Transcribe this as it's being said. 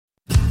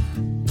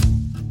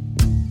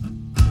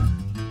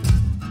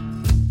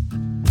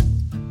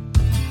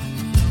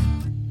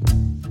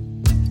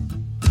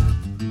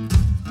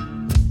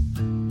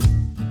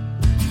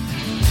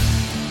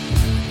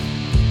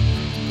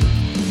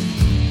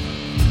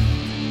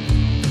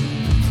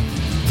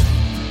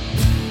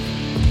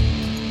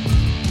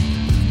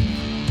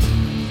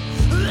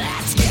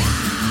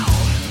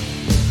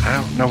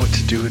know what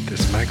to do with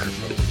this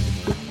microphone.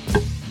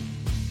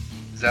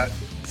 Is that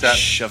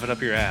Shove it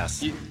up your ass.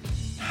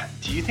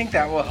 Do you think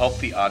that will help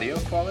the audio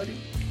quality?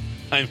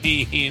 I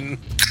mean,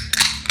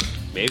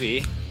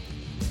 Maybe.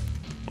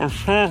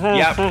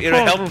 Yeah,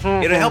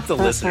 it'll help the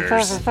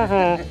listeners.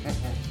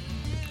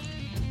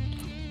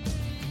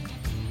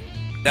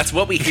 That's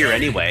what we hear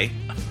anyway,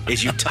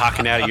 is you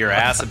talking out of your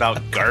ass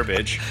about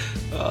garbage.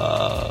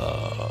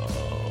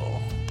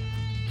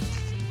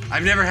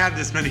 I've never had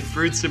this many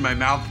fruits in my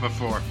mouth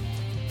before.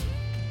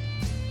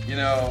 You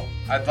know,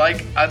 I'd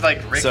like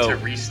Rick to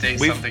restate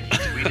something he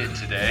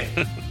tweeted today.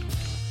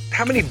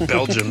 How many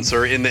Belgians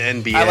are in the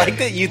NBA? I like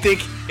that you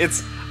think it's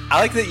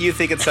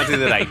something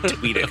that I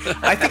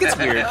tweeted. I think it's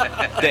weird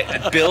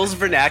that Bill's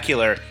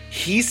vernacular,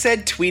 he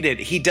said tweeted,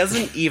 he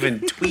doesn't even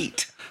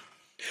tweet.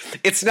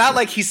 It's not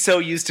like he's so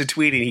used to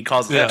tweeting, he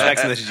calls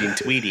text messaging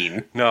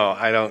tweeting. No,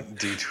 I don't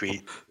do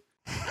tweet.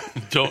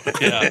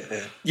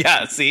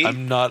 Yeah, see?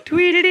 I'm not.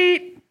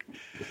 Tweeted.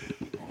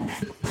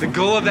 The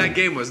goal of that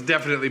game was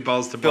definitely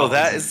balls to Bill, balls.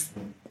 that is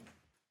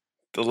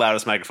the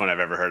loudest microphone I've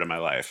ever heard in my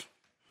life.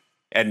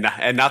 And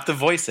not the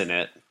voice in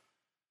it.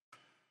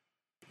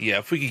 Yeah,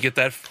 if we could get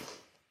that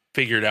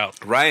figured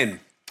out.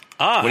 Ryan,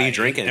 what are you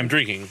drinking? I'm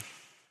drinking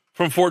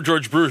from Fort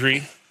George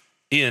Brewery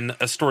in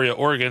Astoria,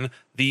 Oregon,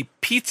 the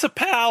Pizza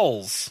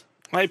Pals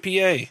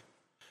IPA.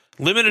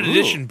 Limited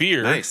edition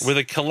beer with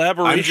a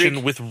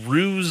collaboration with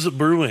Ruse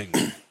Brewing.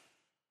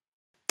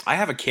 I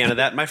have a can of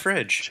that in my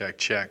fridge.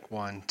 Check.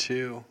 1,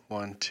 2,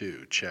 1,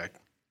 2, check.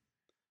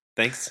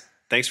 Thanks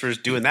for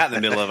doing that in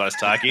the middle of us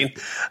talking.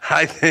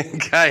 I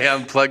think I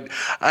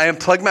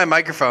unplugged my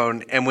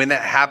microphone, and when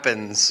that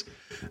happens,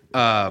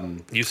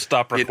 you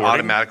stop recording. It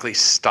automatically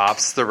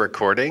stops the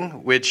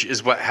recording, which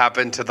is what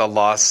happened to the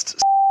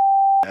lost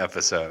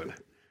episode.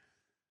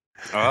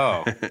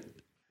 Oh.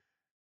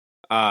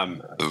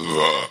 Ryan,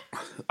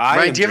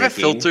 do you have a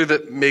filter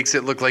that makes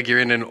it look like you're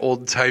in an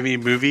old-timey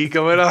movie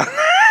going on?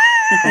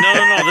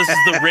 No. This is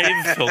the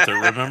rave filter,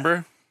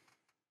 remember?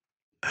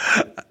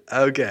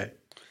 Okay.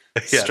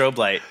 Yeah. Strobe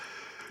light.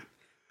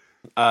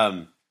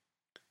 I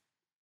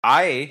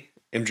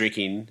am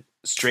drinking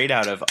straight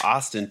out of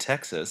Austin,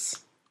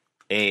 Texas,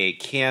 a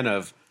can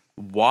of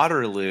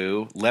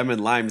Waterloo lemon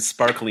lime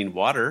sparkling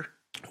water.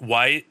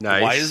 Why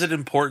is it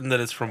important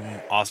that it's from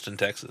Austin,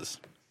 Texas?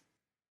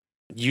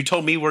 You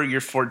told me where your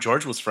Fort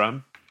George was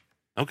from.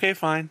 Okay,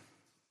 fine.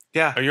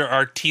 Yeah. Are your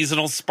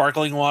artisanal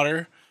sparkling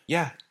water?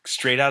 Yeah,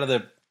 straight out of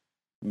the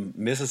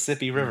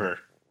Mississippi River.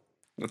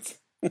 That's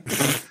in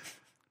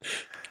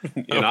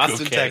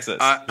Austin, Texas.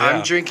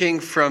 I'm drinking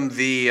from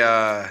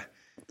the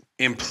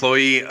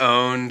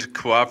employee-owned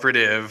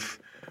cooperative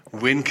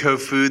Winco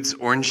Foods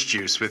orange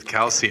juice with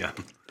calcium.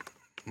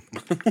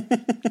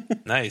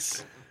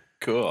 Nice.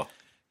 Cool.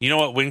 You know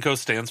what Winco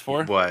stands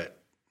for? What?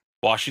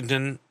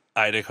 Washington,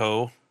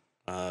 Idaho,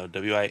 and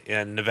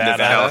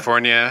Nevada,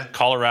 California,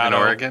 Colorado,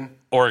 and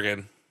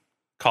Oregon,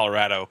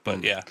 Colorado,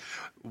 but yeah.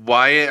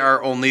 Why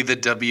are only the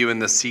W and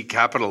the C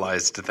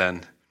capitalized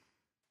then?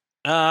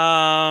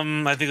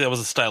 I think that was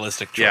a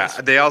stylistic choice.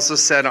 Yeah, they also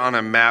said on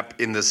a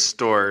map in the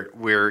store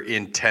we're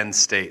in 10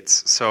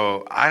 states.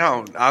 So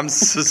I'm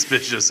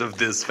suspicious of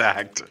this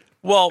fact.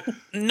 Well,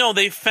 no,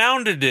 they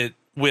founded it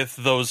with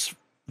those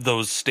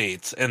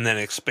states and then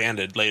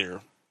expanded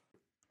later.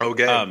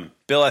 Okay.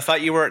 Bill, I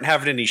thought you weren't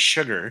having any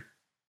sugar.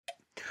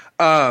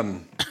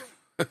 I'm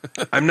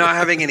not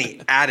having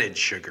any added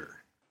sugar.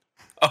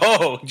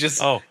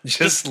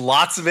 Just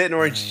lots of it in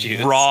orange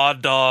juice. Raw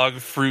dog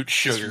fruit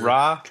sugar. Just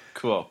raw?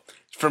 Cool.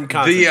 From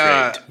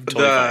concentrate.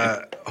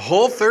 The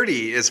Whole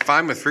 30 is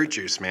fine with fruit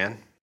juice, man.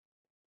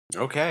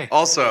 Okay.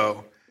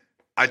 Also,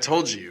 I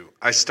told you,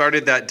 I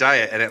started that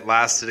diet and it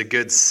lasted a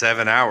good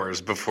 7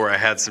 hours before I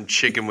had some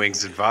chicken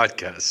wings and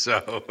vodka.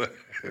 So,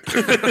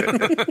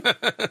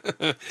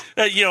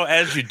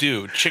 as you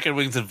do, chicken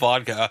wings and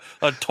vodka,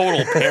 a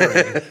total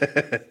pairing.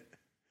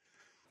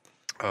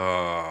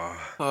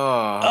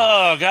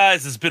 Oh,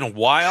 guys, it's been a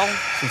while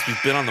since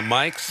we've been on the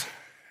mics.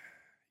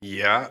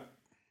 Yeah.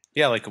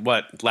 Yeah, like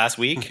what, last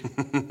week?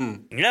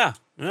 Yeah.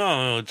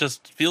 No, it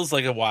just feels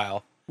like a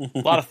while. A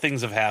lot of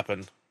things have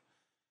happened.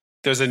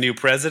 There's a new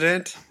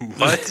president?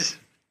 What?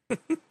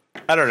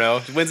 I don't know.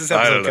 When's this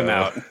episode come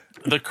out?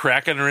 The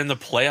Kraken are in the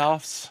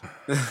playoffs.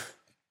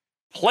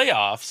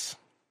 Playoffs?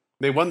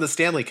 They won the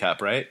Stanley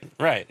Cup, right?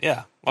 Right,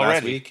 yeah.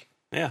 Last week?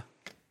 Yeah.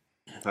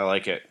 I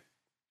like it.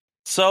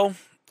 So,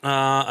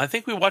 I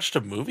think we watched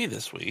a movie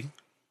this week.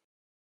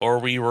 Or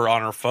we were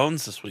on our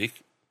phones this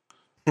week.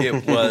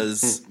 It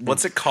was,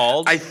 what's it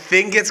called? I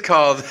think it's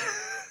called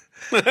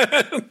That's what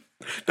I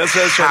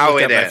was trying to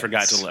look up, I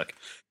forgot to look.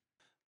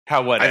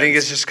 I think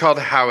it's just called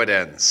How It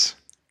Ends.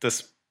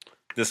 This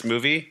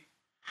movie?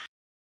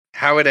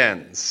 How It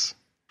Ends.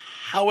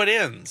 How It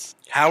Ends.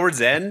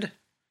 Howard's End?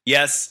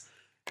 Yes,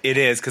 it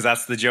is, because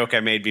that's the joke I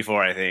made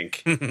before, I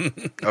think.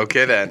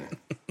 Okay, then.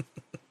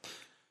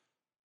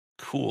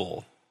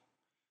 Cool.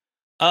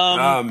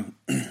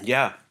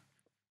 Yeah.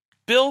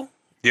 Bill?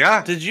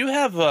 Yeah. Do you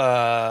have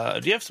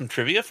some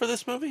trivia for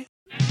this movie?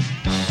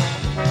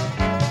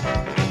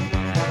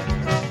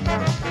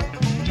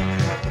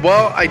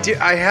 Well, I do.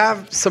 I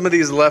have some of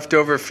these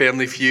leftover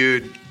Family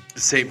Feud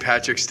St.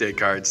 Patrick's Day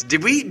cards.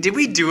 Did we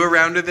do a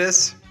round of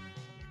this?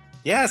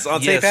 Yes,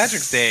 on St.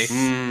 Patrick's Day.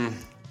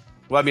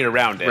 Well, I mean,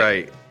 around it.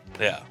 Right.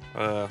 Yeah.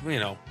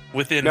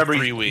 Within Remember,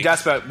 3 weeks.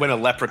 That's about when a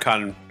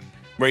leprechaun,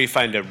 where you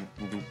find a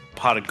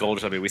pot of gold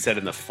or something. We said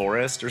in the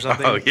forest or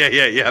something. Oh,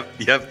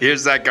 yep.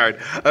 Here's that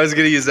card. I was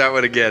going to use that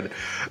one again.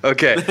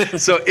 Okay.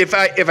 So if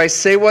I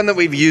say one that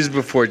we've used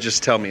before,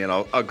 just tell me and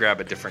I'll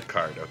grab a different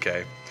card,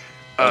 okay?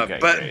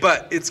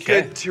 But it's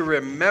good to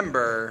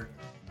remember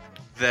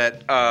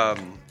that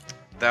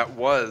that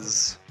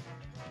was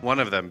one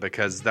of them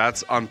because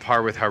that's on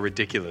par with how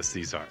ridiculous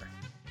these are.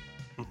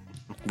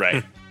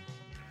 Right.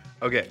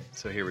 Okay,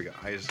 so here we go.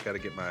 I just got to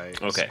get my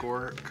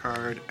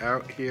scorecard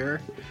out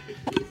here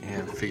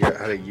and figure out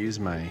how to use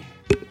my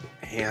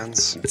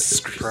hands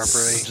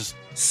properly. Just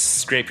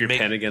scrape your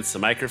pen against the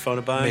microphone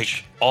a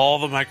bunch. Make all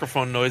the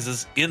microphone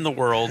noises in the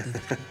world.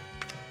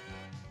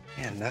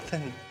 Man,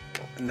 nothing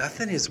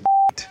is.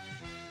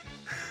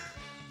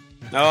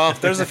 Oh,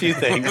 there's a few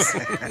things.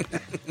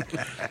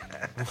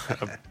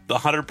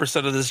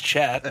 100% of this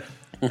chat.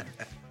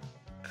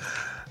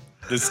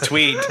 This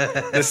tweet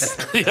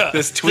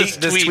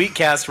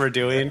cast we're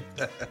doing.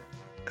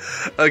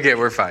 Okay,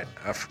 we're fine.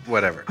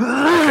 Whatever.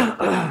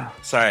 Okay.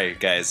 Sorry,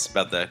 guys,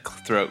 about the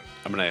throat.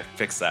 I'm gonna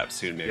fix that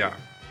soon, maybe. Yeah.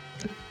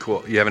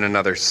 Cool. You having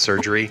another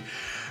surgery?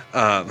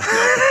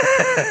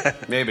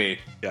 Maybe.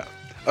 Yeah.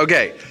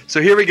 Okay,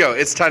 so here we go.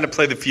 It's time to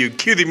play the feud.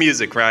 Cue the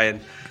music,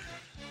 Ryan.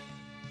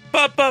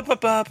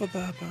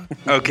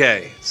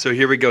 Okay, so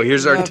here we go.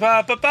 Here's our.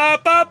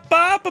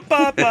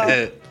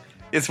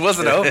 It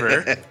wasn't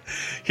over.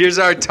 Here's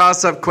our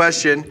toss-up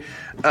question.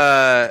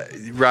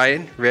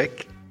 Ryan,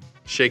 Rick,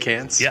 shake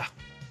hands. Yeah.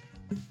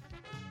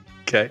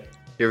 Okay,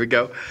 here we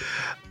go.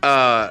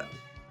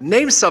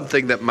 Name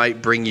something that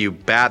might bring you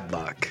bad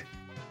luck.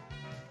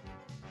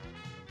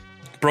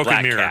 Broken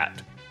Black mirror.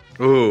 cat.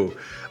 Ooh,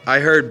 I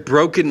heard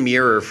broken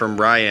mirror from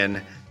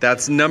Ryan.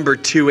 That's number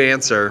 2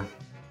 answer.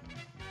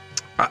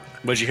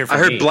 What'd you hear from I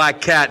heard me? black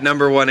cat,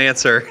 number 1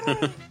 answer.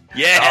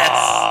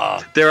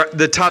 Yes.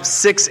 The top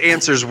 6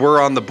 answers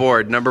were on the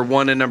board. Number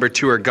 1 and number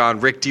 2 are gone.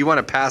 Rick, do you want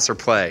to pass or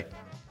play?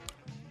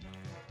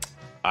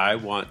 I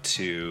want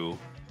to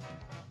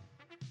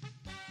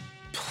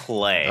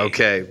play.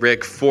 Okay,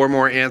 Rick, 4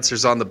 more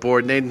answers on the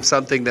board. Name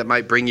something that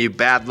might bring you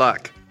bad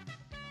luck.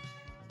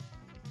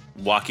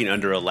 Walking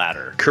under a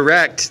ladder.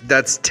 Correct.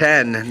 That's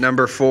 10.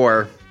 Number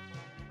 4.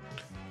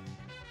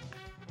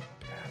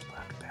 Bad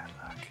luck.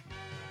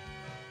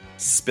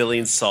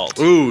 Spilling salt.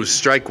 Ooh,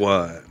 strike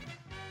 1.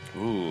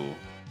 Ooh.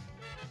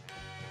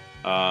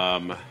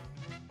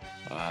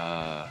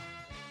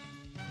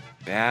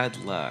 Bad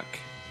luck.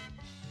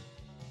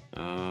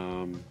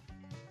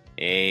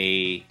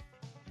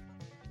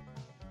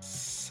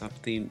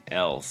 Something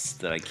else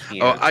that I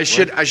can't. Oh, I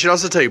should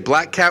also tell you,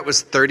 Black Cat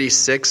was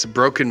 36,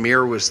 Broken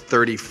Mirror was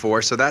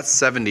 34, so that's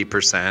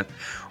 70%.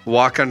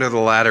 Walk Under the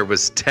Ladder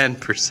was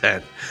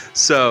 10%.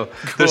 So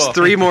there's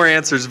 3 more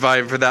answers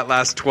vying for that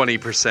last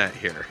 20%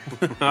 here.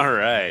 All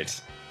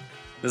right.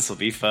 This will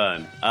be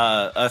fun.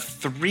 A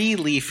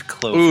 3-leaf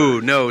clover. Ooh,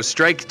 no,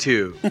 strike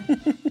 2.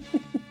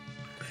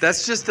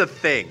 That's just a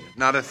thing,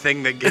 not a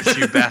thing that gives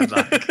you bad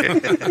luck.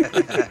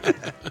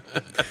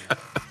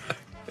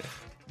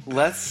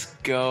 Let's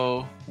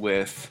go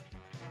with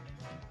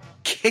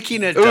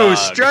kicking a dog. Ooh,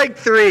 strike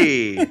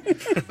 3.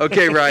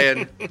 Okay,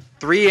 Ryan.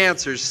 3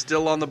 answers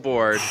still on the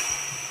board.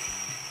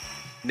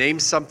 Name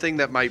something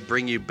that might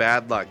bring you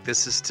bad luck.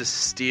 This is to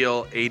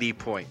steal 80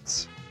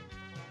 points.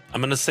 I'm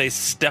going to say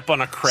step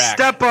on a crack.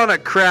 Step on a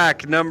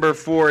crack, number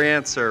 4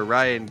 answer.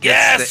 Ryan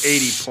gets the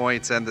 80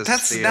 points and the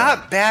That's steal.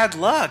 not bad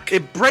luck.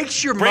 It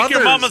breaks your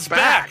mama's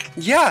back.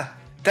 Yeah.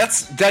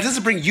 That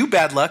doesn't bring you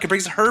bad luck. It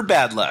brings her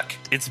bad luck.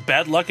 It's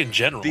bad luck in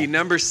general. The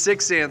number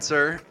 6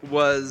 answer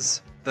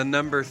was the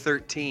number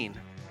 13.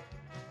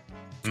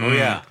 Oh,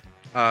 yeah.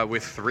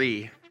 With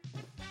 3.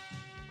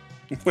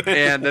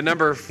 And the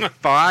number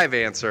 5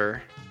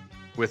 answer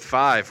with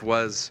 5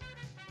 was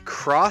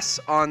cross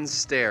on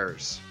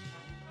stairs.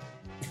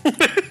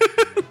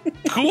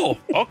 Cool.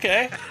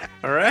 Okay.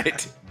 All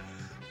right.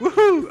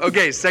 Woohoo!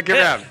 Okay, second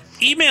round.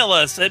 Email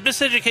us at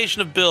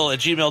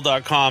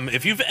miseducationofbill@gmail.com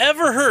if you've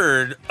ever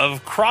heard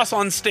of cross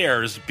on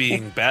stairs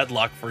being bad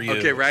luck for you.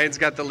 Okay, Ryan's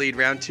got the lead.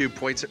 Round 2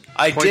 points.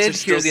 I points did are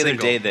still hear the other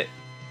single. day that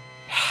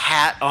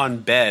hat on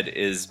bed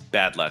is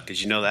bad luck.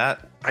 Did you know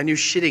that? I knew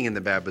shitting in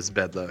the bed was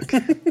bad luck.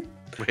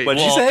 Wait,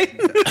 What'd you say?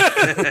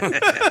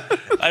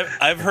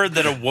 I've heard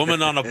that a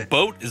woman on a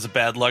boat is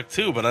bad luck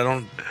too, but I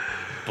don't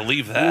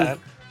believe that.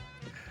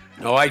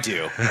 Oh, I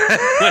do.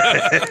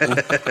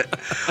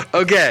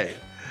 Okay.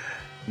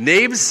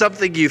 Name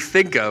something you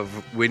think of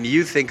when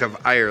you think of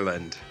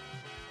Ireland.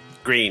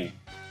 Green.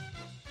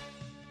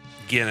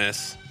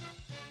 Guinness.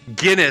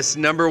 Guinness,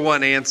 number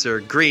 1 answer.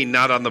 Green,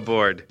 not on the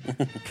board.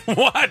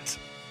 What?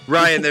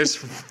 Ryan, there's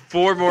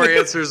 4 more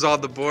answers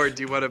on the board.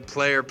 Do you want to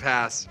play or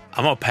pass?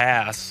 I'm a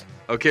pass.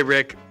 Okay,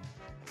 Rick.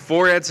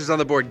 4 answers on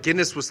the board.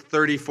 Guinness was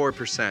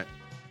 34%.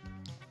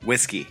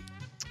 Whiskey.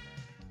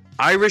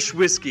 Irish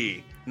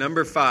whiskey,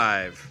 number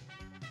 5,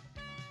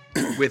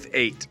 with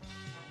 8.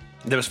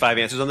 There was 5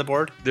 answers on the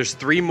board? There's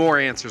 3 more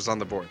answers on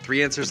the board.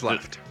 3 answers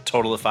left.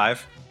 Total of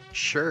 5?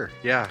 Sure,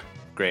 yeah.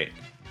 Great.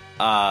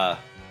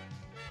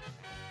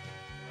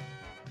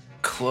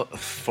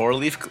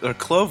 4-leaf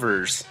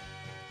clovers.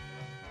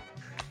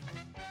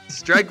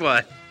 Strike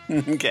 1.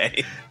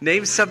 Okay.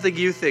 Name something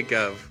you think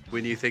of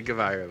when you think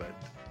of Ireland.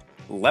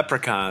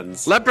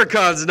 Leprechauns.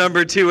 Leprechauns,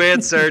 number 2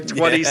 answer,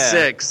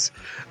 26.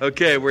 Yeah.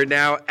 Okay, we're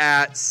now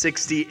at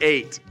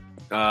 68.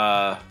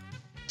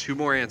 2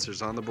 more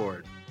answers on the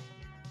board.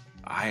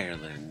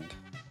 Ireland.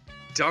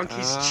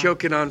 Donkey's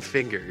choking on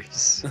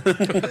fingers.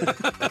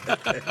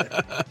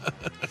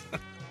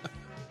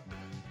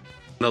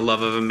 The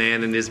love of a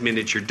man and his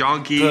miniature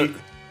donkey.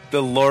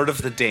 The Lord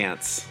of the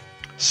Dance.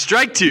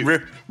 Strike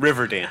 2.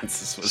 River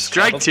Dance.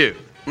 Strike 2.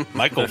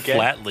 Michael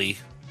Flatley.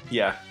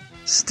 Yeah.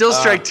 Still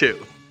strike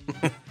 2.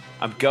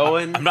 I'm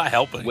going. I'm not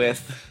helping.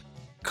 With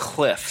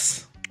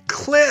cliffs.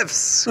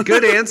 Cliffs.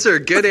 Good answer.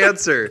 Good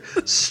answer.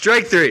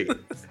 Strike 3.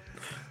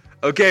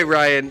 Okay,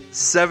 Ryan.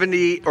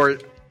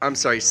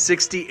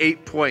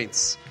 68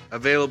 points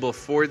available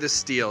for the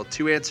steal.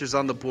 2 answers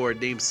on the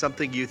board. Name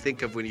something you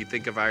think of when you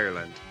think of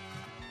Ireland.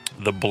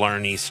 The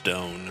Blarney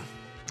Stone.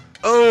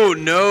 Oh,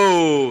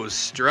 no.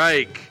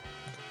 Strike.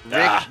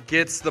 Rick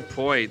gets the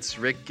points.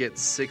 Rick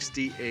gets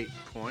 68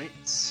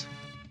 points.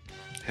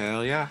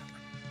 Hell yeah.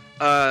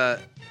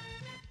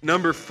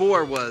 Number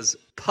 4 was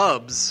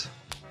pubs.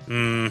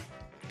 Rick's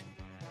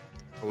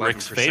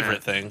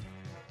favorite thing.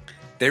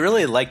 They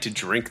really like to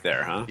drink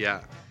there, huh?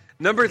 Yeah.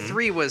 Number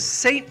 3 was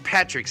St.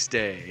 Patrick's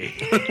Day.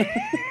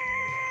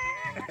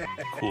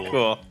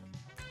 Cool.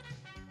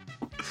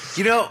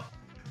 You know,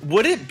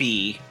 would it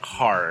be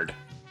hard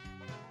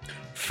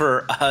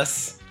for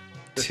us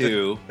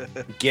to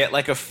get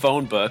like a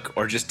phone book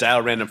or just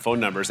dial random phone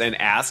numbers and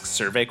ask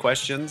survey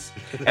questions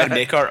and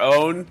make our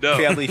own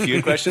Family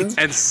Feud questions?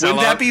 And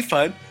wouldn't that be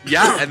fun?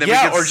 Yeah, and then we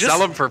could sell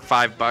them for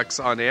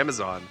 $5 on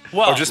Amazon.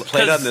 Well, or just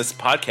play it on this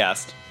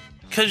podcast.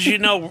 Because,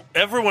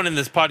 everyone in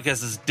this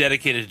podcast is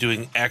dedicated to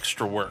doing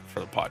extra work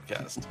for the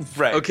podcast.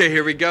 Right. Okay,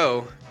 here we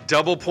go.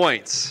 Double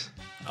points.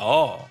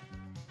 Oh.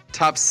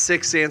 Top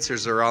 6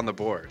 answers are on the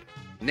board.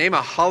 Name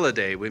a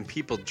holiday when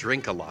people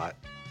drink a lot.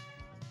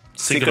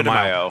 Cinco de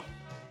Mayo.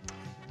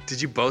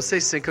 Did you both say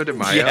Cinco de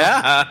Mayo?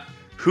 Yeah.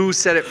 Who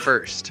said it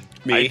first?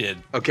 Me. I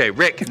did. Okay,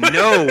 Rick,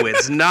 no,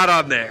 it's not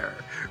on there.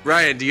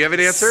 Ryan, do you have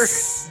an answer?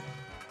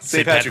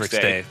 St. Patrick's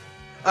Day.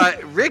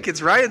 Rick,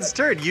 it's Ryan's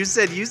turn. You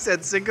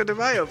said Cinco de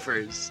Mayo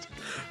first.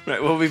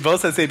 Right. Well, we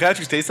both said St.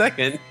 Patrick's Day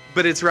second.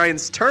 But it's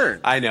Ryan's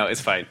turn. I know. It's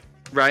fine.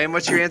 Ryan,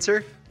 what's your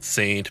answer?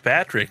 St.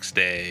 Patrick's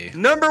Day.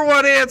 Number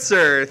 1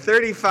 answer,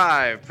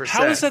 35%.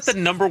 How is that the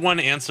number 1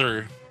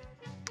 answer?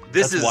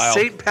 This That's is wild.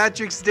 St.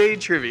 Patrick's Day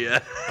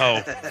trivia.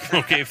 Oh,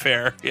 okay,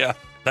 fair. Yeah,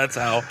 that's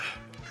how.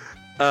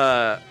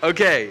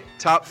 Okay,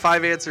 top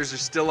 5 answers are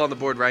still on the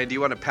board. Ryan, do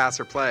you want to pass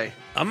or play?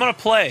 I'm going to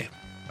play.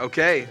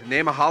 Okay,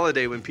 name a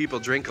holiday when people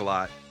drink a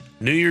lot.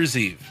 New Year's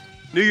Eve.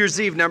 New Year's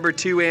Eve, number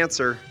 2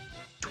 answer,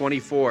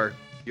 24.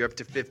 You're up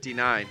to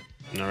 59.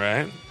 All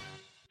right.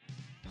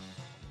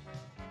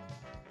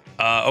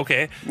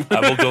 Okay, I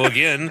will go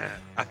again.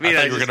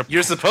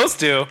 You're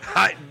supposed to.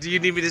 Do you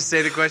need me to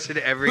say the question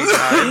every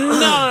time?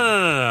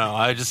 No.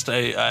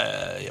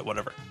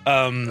 Whatever.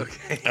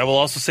 Okay. I will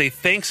also say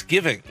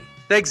Thanksgiving.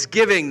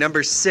 Thanksgiving,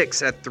 number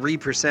 6 at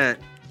 3%.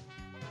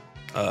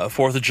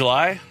 4th of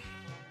July.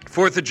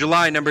 4th of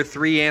July, number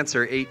 3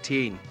 answer,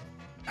 18.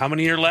 How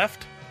many are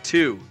left?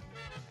 2.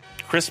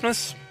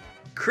 Christmas.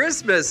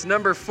 Christmas,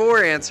 number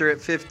 4 answer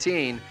at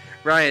 15.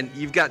 Ryan,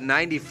 you've got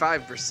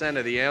 95%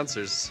 of the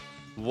answers.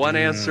 1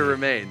 answer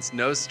remains.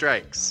 No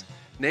strikes.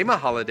 Name a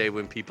holiday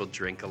when people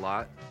drink a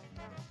lot.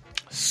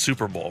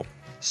 Super Bowl.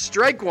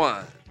 Strike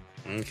 1.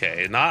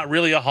 Okay, not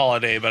really a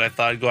holiday, but I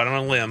thought I'd go out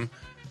on a limb.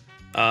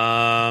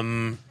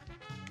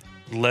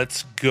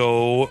 Let's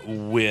go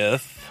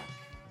with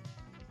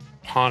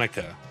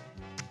Hanukkah.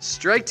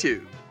 Strike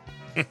 2.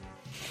 A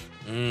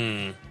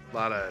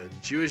lot of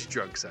Jewish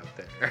drunks out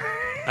there.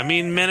 I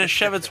mean,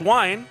 Manischewitz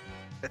wine.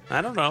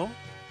 I don't know.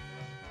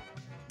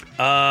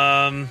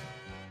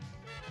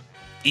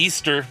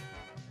 Easter.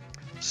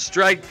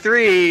 Strike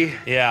 3.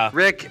 Yeah.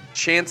 Rick,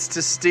 chance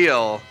to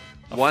steal.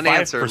 1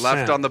 answer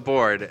left on the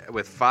board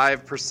with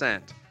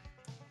 5%.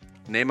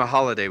 Name a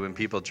holiday when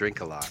people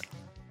drink a lot.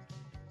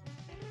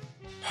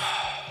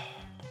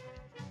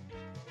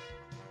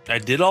 I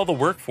did all the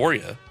work for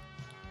you.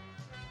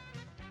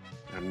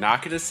 I'm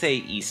not going to say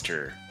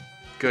Easter.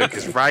 Good,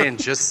 because Ryan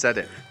just said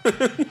it.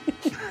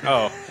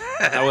 Oh,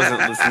 I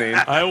wasn't listening.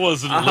 I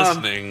wasn't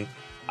listening.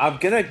 I'm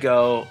going to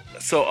go...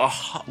 So,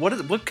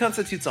 what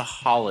constitutes a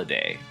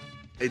holiday?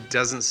 It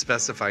doesn't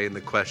specify in the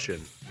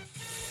question.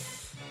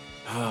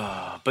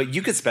 But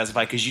you could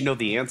specify because you know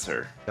the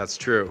answer. That's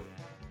true.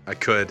 I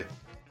could.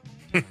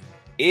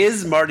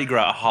 Is Mardi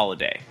Gras a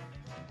holiday?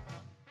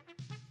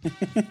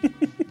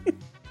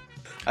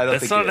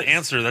 That's not an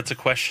answer. That's a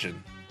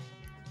question.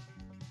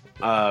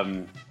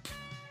 What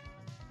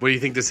do you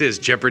think this is?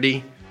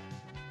 Jeopardy?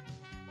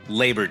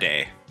 Labor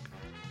Day.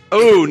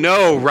 Oh,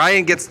 no.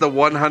 Ryan gets the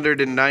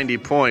 190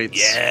 points.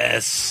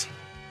 Yes.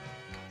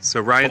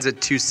 So Ryan's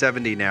at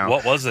 270 now.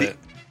 What was it?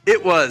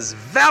 It was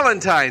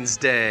Valentine's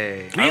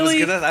Day.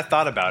 Really? I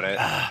thought about it.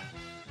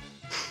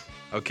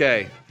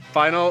 Okay.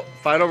 Final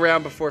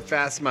round before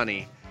Fast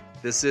Money.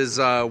 This is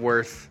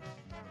worth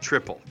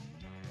triple.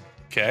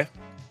 Okay.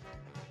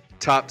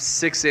 Top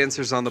 6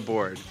 answers on the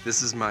board.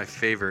 This is my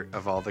favorite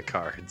of all the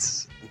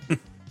cards.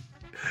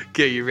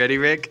 Okay, you ready,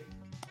 Rick?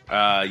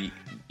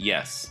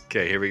 Yes.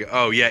 Okay, here we go.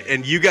 Oh, yeah,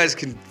 and you guys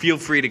can feel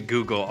free to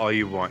Google all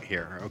you want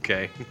here,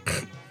 okay?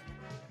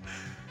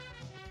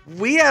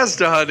 We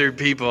asked 100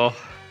 people.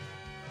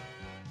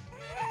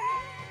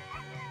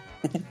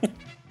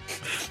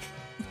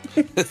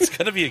 It's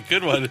going to be a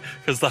good one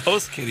because the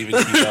host can't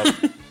even keep up.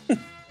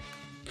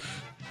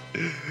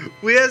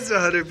 We asked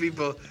 100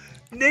 people.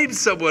 Name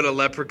someone a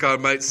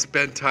leprechaun might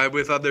spend time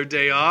with on their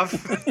day off.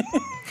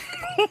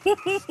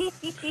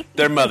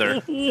 Their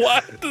mother.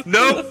 What?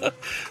 Nope.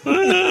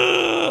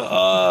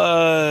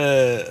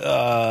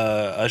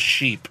 A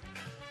sheep.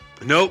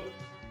 Nope.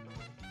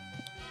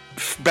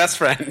 Best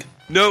friend.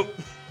 Nope.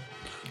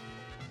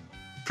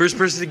 First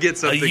person to get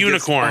something. A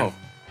unicorn. Gets,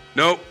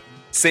 nope.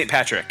 St.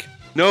 Patrick.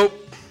 Nope.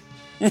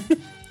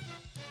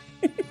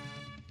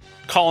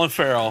 Colin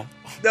Farrell.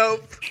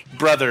 Nope.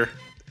 Brother.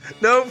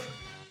 Nope.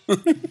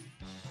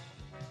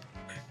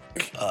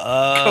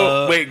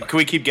 Wait, can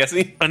we keep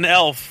guessing? An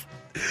elf.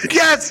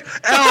 Yes,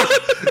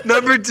 elf.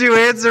 Number 2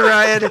 answer,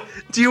 Ryan.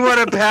 Do you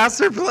want to pass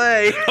or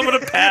play? I'm going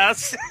to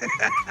pass.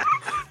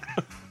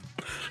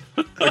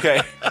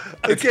 Okay.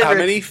 Okay, how Rick.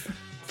 many?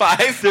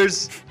 5?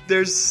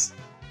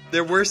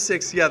 There were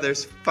 6. Yeah,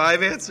 there's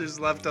 5 answers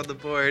left on the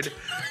board.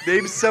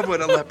 Name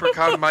someone a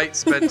leprechaun might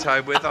spend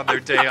time with on their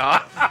day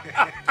off.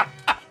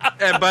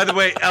 And by the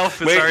way,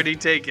 elf is already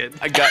taken.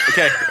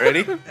 Okay,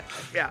 ready?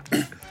 Yeah.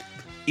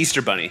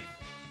 Easter Bunny.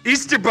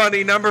 Easter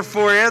Bunny, number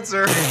 4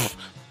 answer.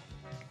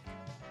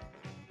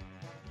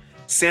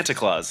 Santa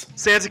Claus.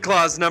 Santa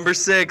Claus, number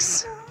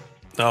 6.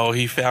 Oh,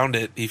 he found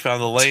it. He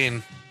found the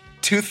lane.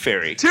 Tooth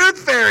Fairy. Tooth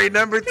Fairy,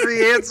 number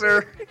 3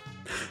 answer.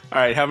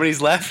 All right, how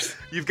many's left?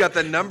 You've got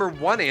the number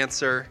 1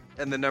 answer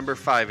and the number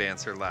 5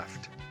 answer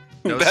left.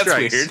 No That's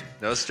strikes. weird.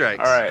 No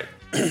strikes. All right.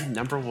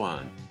 Number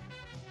 1.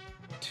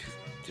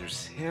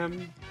 There's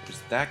him.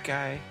 There's that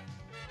guy.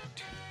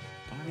 Tooth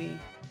Bunny.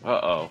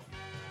 Uh-oh.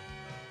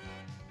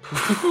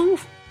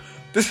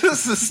 This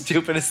is the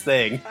stupidest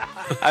thing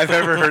I've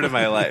ever heard in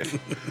my life.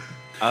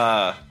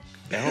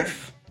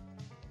 Elf,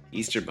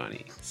 Easter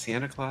Bunny,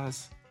 Santa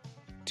Claus,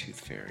 Tooth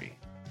Fairy.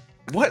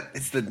 What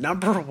is the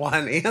number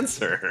 1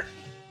 answer?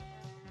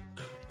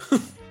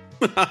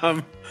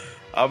 I'm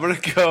gonna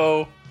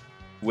go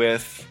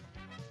with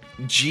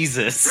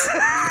Jesus.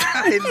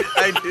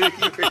 I knew you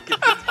were going to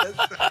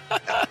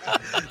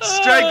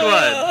Strike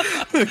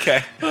 1.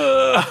 Okay.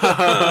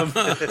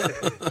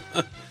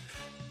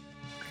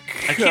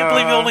 I can't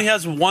believe he only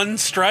has 1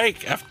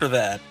 strike after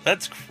that.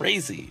 That's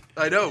crazy.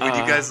 I know, when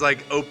you guys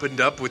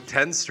opened up with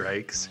 10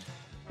 strikes.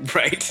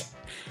 Right.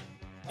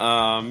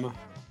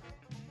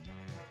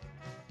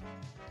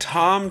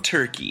 Tom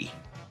Turkey.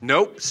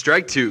 Nope,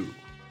 strike 2.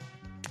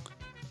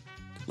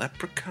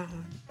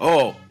 Leprechaun.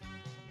 Oh.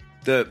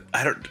 I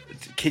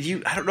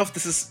don't know if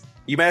this is,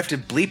 you might have to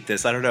bleep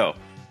this, I don't know.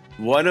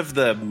 One of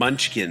the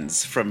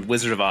Munchkins from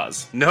Wizard of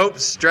Oz. Nope,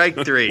 strike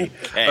 3.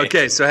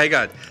 Okay, so hang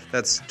on.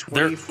 That's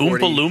 20,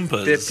 40, Oompa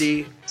Loompas.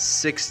 50,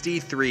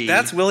 63.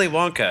 That's Willy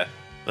Wonka.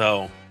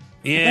 Oh.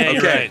 Yeah,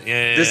 you're right.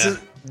 Yeah,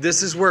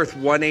 This is worth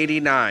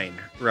 189,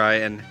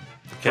 Ryan.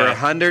 For Okay.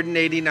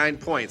 189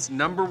 points.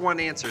 Number 1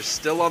 answer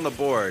still on the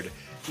board.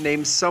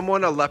 Name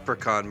someone a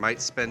leprechaun might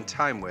spend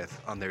time with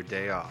on their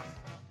day off.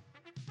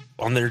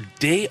 On their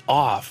day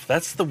off.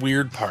 That's the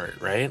weird part,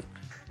 right?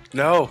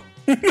 No.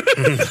 You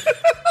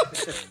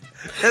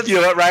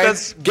know what, Ryan?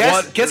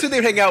 Guess who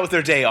they hang out with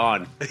their day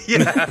on.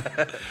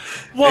 Yeah.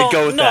 Well,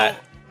 go with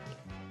that.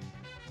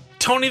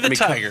 Tony the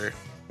Tiger.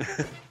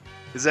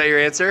 Is that your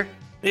answer?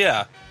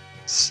 Yeah.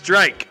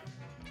 Strike.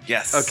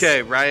 Yes.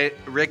 Okay, right.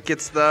 Rick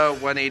gets the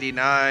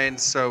 189,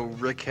 so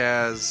Rick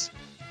has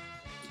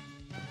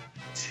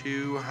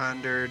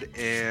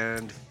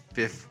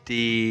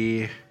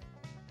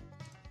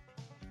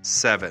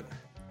 257.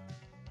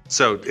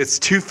 So it's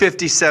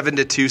 257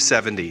 to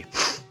 270.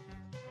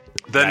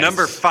 The Nice.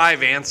 number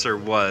 5 answer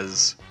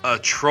was a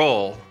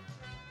troll.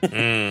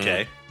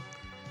 Okay.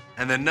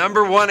 And the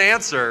number 1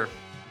 answer,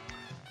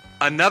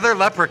 another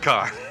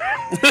leprechaun.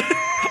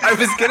 I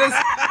was gonna.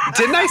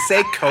 Didn't I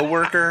say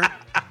coworker?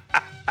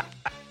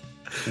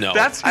 No.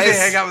 That's who they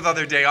hang out with on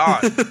their day on.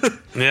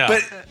 yeah.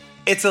 But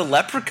it's a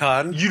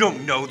leprechaun. You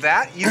don't know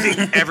that? You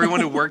think everyone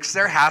who works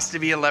there has to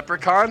be a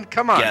leprechaun?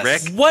 Come on, Yes.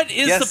 Rick. What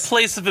is Yes. the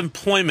place of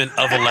employment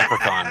of a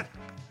leprechaun?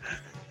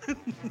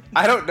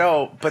 I don't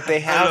know, but they I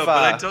have. don't know,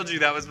 but I told you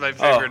that was my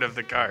favorite of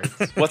the cards.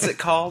 What's it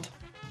called?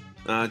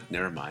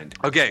 Never mind.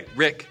 Okay,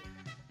 Rick,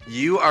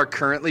 you are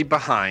currently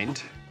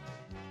behind,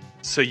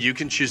 so you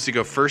can choose to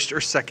go first or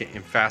second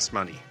in Fast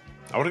Money.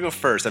 I want to go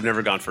first. I've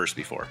never gone first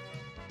before.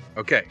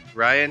 Okay,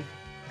 Ryan,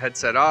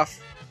 headset off.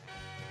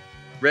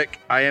 Rick,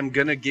 I am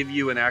going to give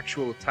you an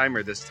actual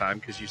timer this time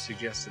because you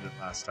suggested it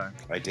last time.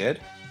 I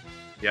did?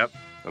 Yep.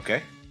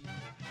 Okay.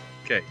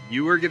 Okay,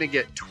 you are going to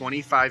get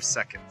 25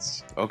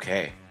 seconds.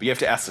 Okay. But you have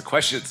to ask the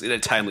questions in a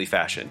timely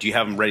fashion. Do you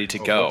have them ready to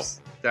go? Whoops.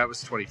 That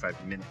was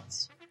 25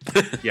 minutes.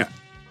 Yeah.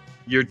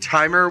 Your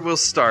timer will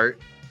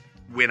start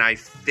when I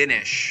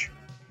finish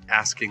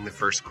asking the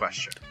first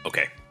question.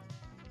 Okay.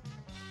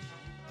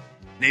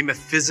 Name a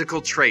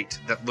physical trait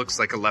that looks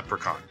like a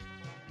leprechaun.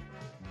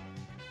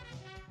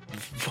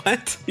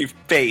 What? Your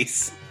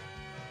face.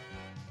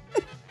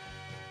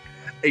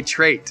 A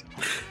trait.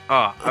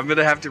 Oh, I'm going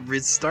to have to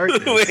restart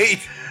this. Wait.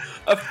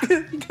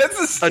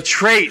 That's a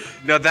trait.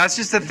 No, that's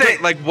just a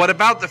thing. Like, what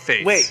about the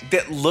face? Wait,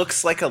 that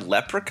looks like a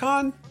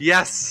leprechaun?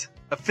 Yes.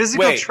 A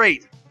physical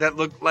trait that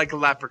looked like a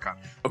leprechaun.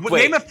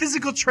 Name a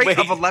physical trait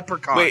of a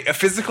leprechaun. Wait, a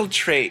physical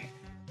trait.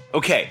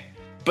 Okay.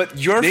 But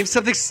your name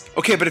something.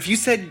 Okay, but if you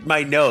said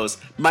my nose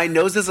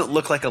doesn't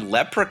look like a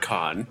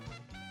leprechaun.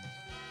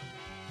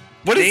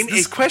 What is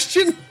this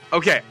question?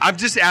 Okay, I'm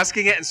just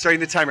asking it and starting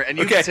the timer, and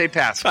you can say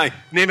pass. Fine.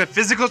 Name a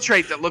physical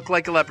trait that looked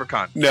like a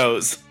leprechaun.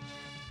 Nose.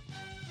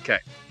 Okay.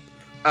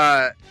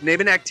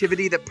 Name an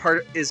activity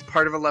that is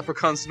part of a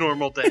leprechaun's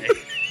normal day.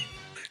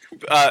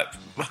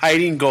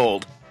 Hiding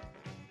gold.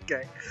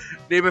 Okay.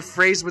 Name a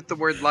phrase with the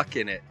word luck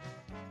in it.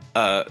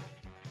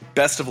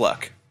 Best of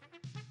luck.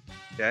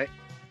 Okay.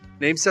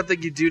 Name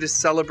something you do to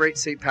celebrate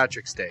St.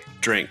 Patrick's Day.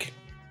 Drink.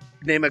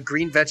 Name a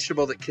green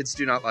vegetable that kids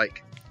do not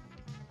like.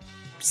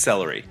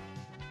 Celery.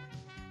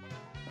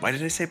 Why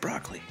did I say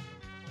broccoli?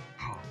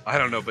 Oh, I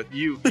don't know, but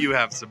you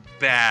have some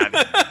bad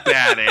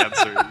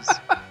answers.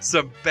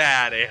 Some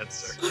bad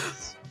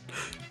answers.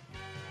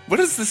 What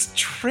is this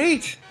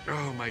trait?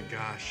 Oh my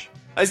gosh.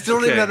 I still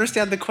don't even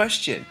understand the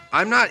question.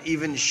 I'm not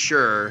even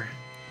sure.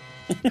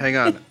 Hang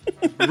on.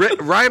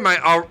 Ryan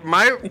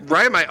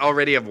might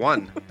already have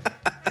won.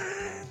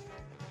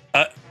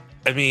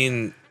 I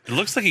mean, it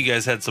looks like you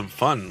guys had some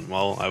fun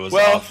while I was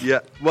off. Yeah.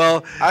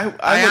 Well, I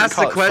asked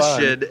the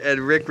question fun.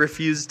 and Rick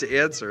refused to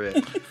answer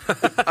it.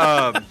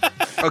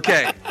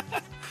 Okay.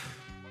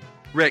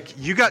 Rick,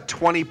 you got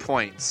 20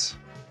 points.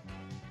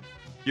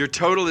 Your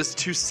total is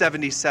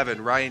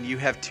 277. Ryan, you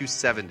have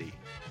 270.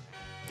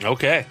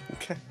 Okay.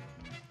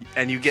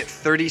 And you get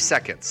 30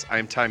 seconds. I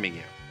am timing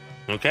you.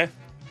 Okay.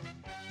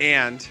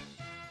 And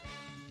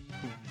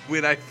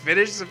when I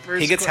finish the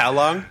first he gets how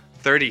long?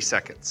 30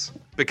 seconds.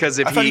 Because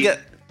if he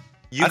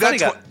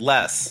got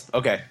less.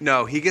 Okay.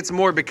 No, he gets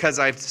more because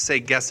I have to say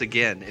guess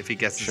again if he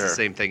guesses the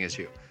same thing as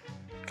you.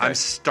 Okay. I'm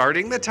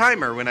starting the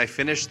timer when I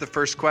finish the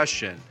first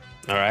question.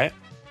 All right.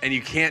 And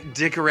you can't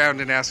dick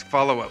around and ask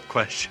follow-up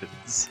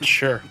questions.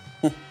 Sure.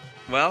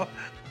 Well,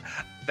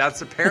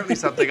 that's apparently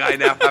something I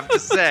now have to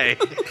say.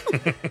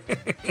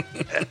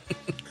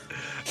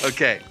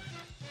 Okay.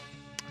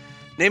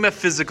 Name a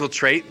physical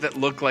trait that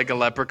looked like a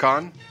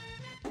leprechaun.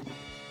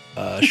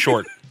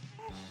 Short.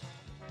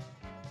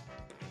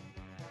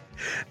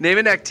 Name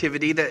an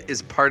activity that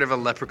is part of a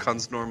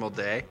leprechaun's normal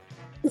day.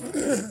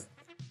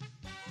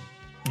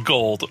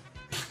 Gold.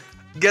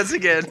 Guess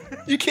again.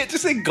 You can't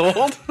just say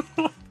gold.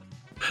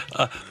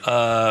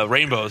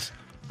 Rainbows.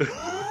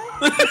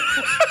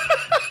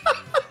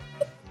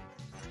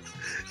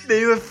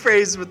 Name a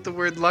phrase with the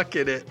word luck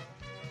in it.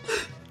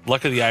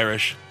 Luck of the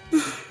Irish.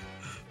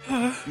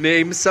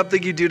 Name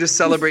something you do to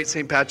celebrate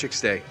St. Patrick's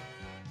Day.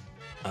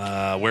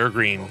 Wear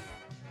green.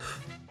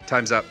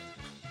 Time's up.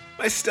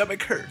 My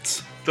stomach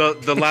hurts.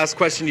 The last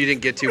question you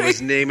didn't get to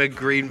was name a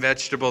green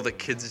vegetable that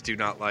kids do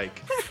not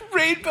like.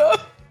 Rainbow.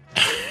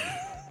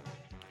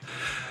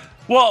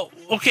 Well,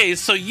 okay,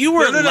 so you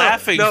were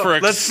laughing for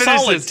a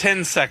solid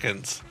 10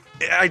 seconds.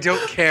 I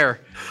don't care.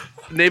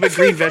 Name a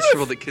green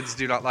vegetable that kids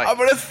do not like. I'm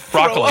going to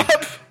throw Broccoli.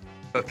 up.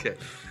 Okay,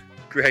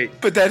 great.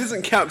 But that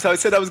doesn't count. So I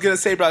said I was going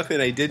to say broccoli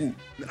and I didn't.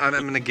 I'm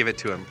going to give it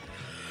to him.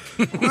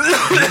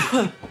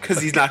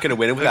 Because he's not going to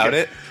win it without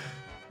it.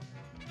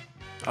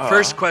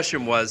 First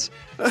question was,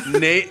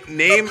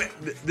 name,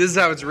 this is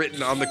how it's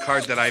written on the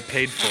card that I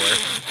paid for.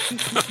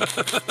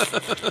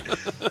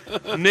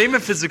 Name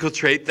a physical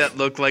trait that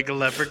looked like a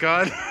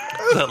leprechaun.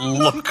 That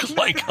look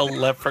like a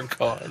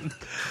leprechaun.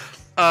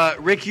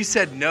 Rick, you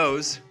said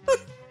nose.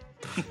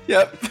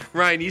 Yep.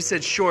 Ryan, you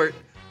said short.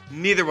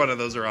 Neither one of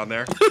those are on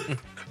there.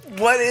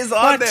 What is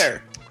on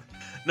there?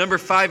 Number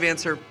 5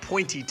 answer,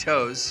 pointy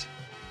toes.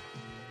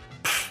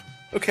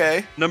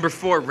 Okay. Number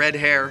 4, red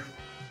hair.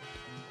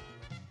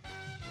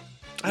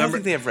 I don't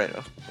think they have red.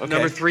 Okay.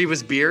 Number 3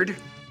 was beard.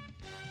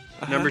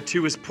 Number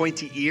 2 was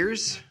pointy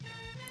ears.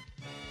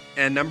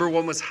 And number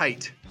 1 was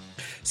height.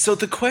 So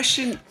the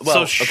question... Well,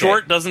 so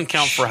short doesn't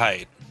count for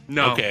height.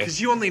 No, because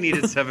you only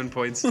needed 7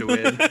 points to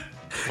win.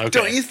 Okay.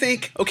 Don't you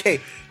think? Okay,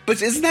 but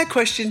isn't that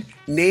question,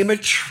 name a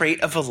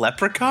trait of a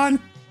leprechaun?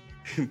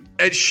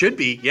 It should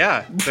be,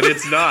 yeah, but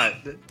it's not.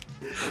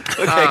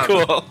 Okay,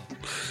 cool.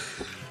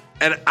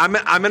 And I'm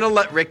going to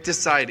let Rick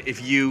decide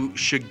if you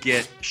should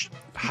get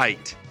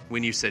height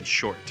when you said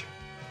short.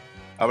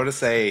 I'm going to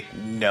say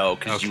no,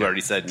 because you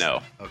already said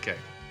no. Okay.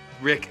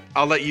 Rick,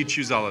 I'll let you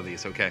choose all of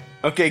these, okay?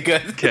 Okay,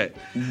 good. Okay.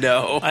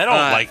 No. I don't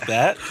like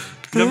that.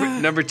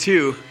 Number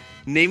 2,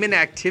 name an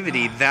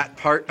activity that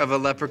part of a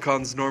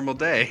leprechaun's normal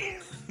day.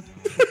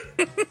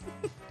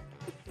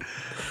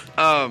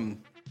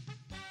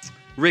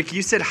 Rick,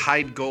 you said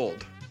hide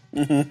gold.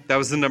 Mm-hmm. That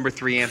was the number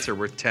 3 answer,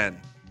 worth 10.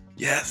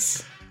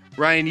 Yes.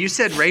 Ryan, you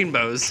said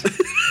rainbows.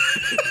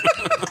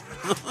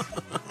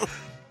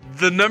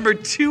 The number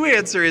 2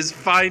 answer is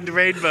find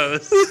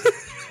rainbows.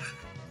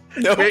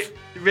 No.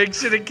 Rick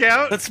shouldn't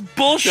count? That's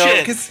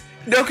bullshit.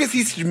 No, because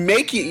he's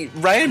making...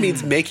 Ryan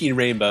means making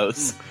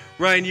rainbows.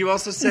 Ryan, you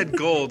also said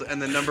gold,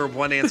 and the number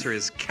 1 answer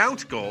is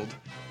count gold.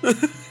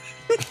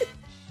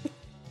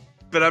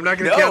 But I'm not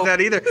going to count that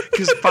either,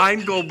 because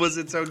find gold was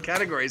its own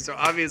category. So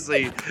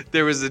obviously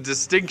there was a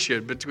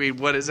distinction between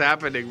what is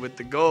happening with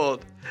the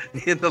gold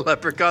in the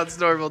leprechaun's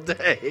normal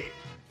day.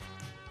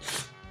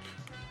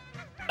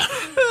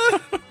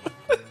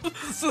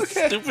 This is the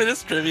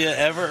stupidest trivia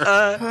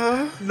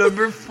ever.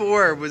 Number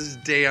 4 was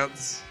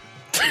dance.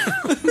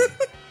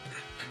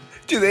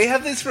 Do they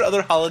have this for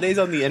other holidays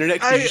on the internet?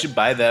 Because you should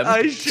buy them.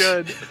 I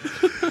should.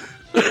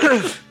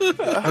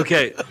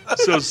 Okay,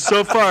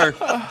 so far,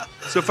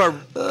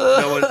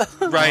 no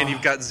one, Ryan,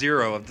 you've got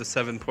 0 of the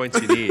 7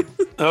 points you need.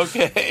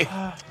 Okay.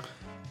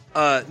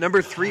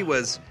 Number 3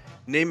 was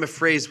name a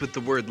phrase with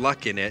the word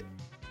luck in it.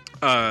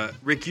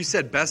 Rick, you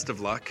said best of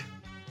luck.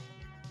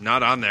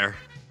 Not on there.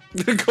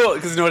 Cool,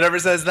 because no one ever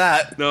says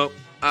that. Nope.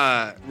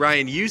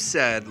 Ryan, you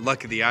said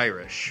luck of the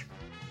Irish.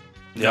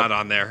 Yep. Not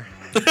on there.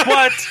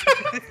 What?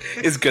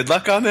 Is good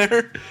luck on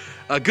there?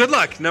 Good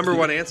luck, number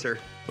 1 answer.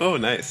 Oh,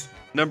 nice.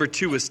 Number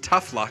 2 was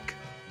tough luck.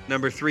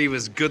 Number 3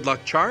 was good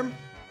luck charm.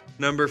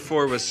 Number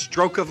 4 was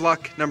stroke of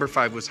luck. Number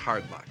 5 was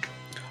hard luck.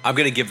 I'm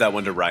going to give that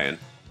one to Ryan.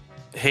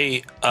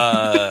 Hey,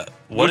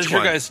 what is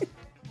your guys...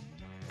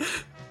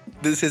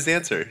 This is his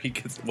answer. He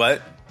gets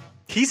what?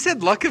 He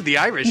said luck of the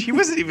Irish. He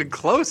wasn't even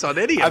close on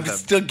any of them. I'm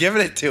still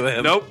giving it to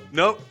him.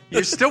 Nope.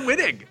 You're still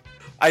winning.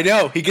 I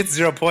know. He gets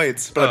 0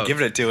 points, but I'm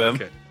giving it to him.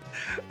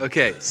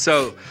 Okay,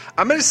 so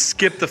I'm going to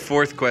skip the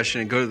 4th question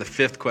and go to the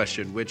 5th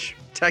question, which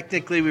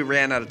technically we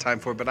ran out of time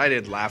for, but I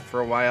did laugh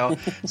for a while.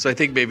 So I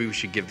think maybe we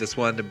should give this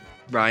one to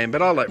Ryan,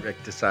 but I'll let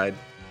Rick decide.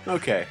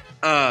 Okay.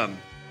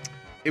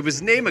 It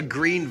was name a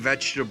green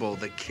vegetable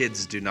that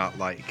kids do not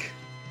like.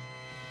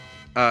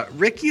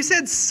 Rick, you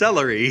said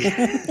celery.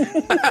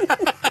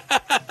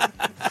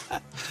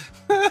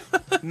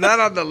 Not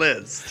on the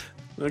list.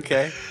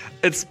 Okay.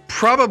 It's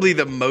probably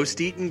the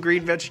most eaten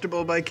green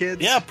vegetable by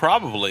kids. Yeah,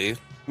 probably.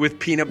 With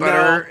peanut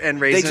butter and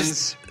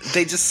raisins.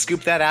 They just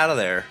scoop that out of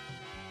there.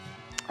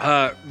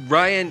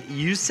 Ryan,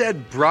 you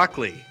said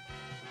broccoli.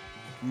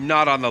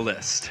 Not on the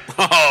list.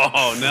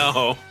 Oh,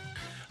 no.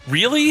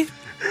 Really?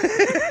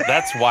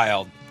 That's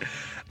wild.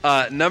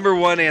 Number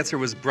 1 answer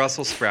was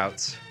Brussels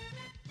sprouts.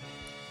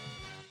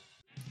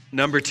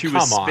 Number 2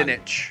 was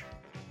spinach.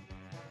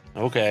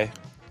 Okay.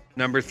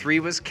 Number 3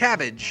 was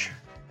cabbage.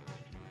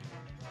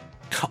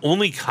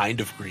 Only kind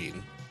of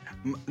green.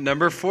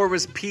 Number 4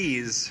 was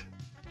peas.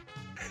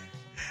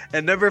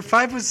 And number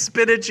 5 was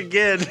spinach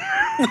again.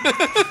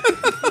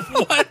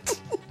 What?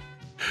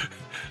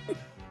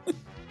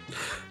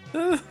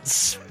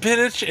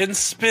 Spinach and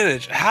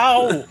spinach.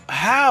 How?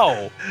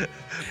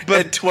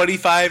 But at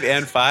 25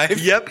 and 5?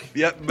 Yep.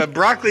 But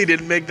broccoli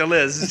didn't make the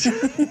list.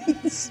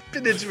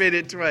 Spinach made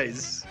it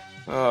twice.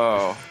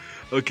 Oh.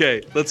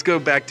 Okay, let's go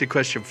back to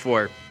question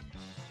 4.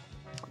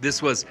 This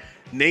was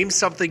name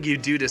something you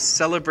do to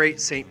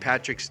celebrate St.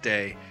 Patrick's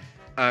Day.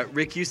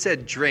 Rick, you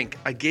said drink.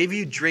 I gave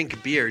you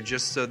drink beer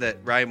just so that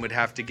Ryan would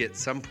have to get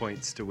some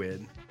points to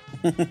win.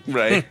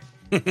 Right.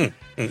 The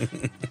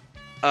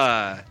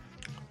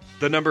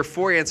number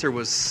 4 answer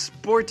was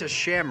sport a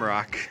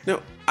shamrock.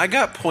 No, I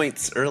got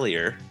points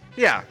earlier.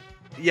 Yeah,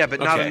 but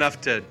not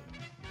enough to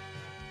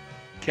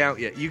count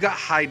yet. You got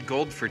hide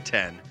gold for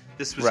 10.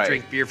 This was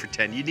drink beer for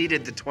 10. You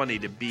needed the 20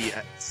 to be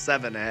at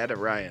 7 ahead of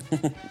Ryan.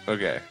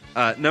 Okay.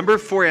 Number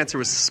 4 answer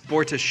was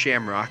sport a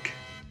shamrock.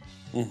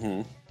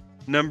 Mm-hmm.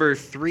 Number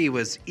 3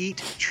 was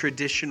eat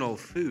traditional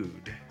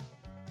food.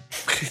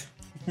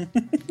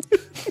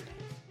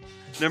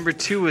 Number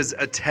 2 was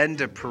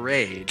attend a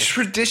parade.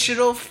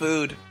 Traditional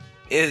food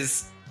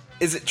is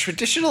it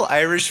traditional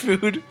Irish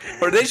food?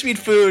 Or do they just mean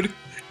food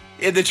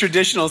in the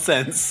traditional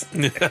sense?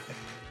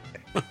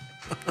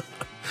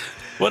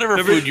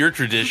 Whatever food your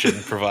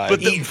tradition provides.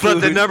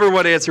 But the number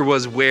 1 answer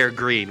was wear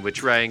green,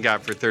 which Ryan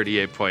got for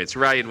 38 points.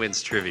 Ryan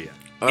wins trivia.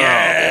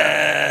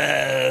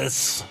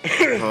 Yes!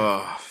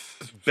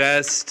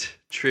 Best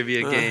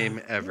trivia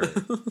game ever.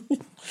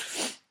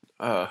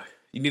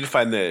 You need to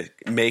find the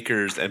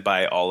makers and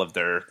buy all of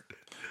their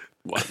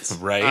ones.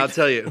 Right? I'll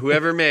tell you,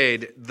 whoever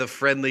made The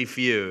Friendly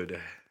Feud.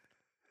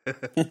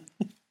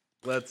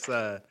 Let's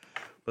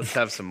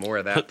have some more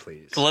of that,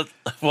 please.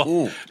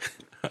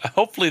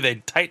 Hopefully they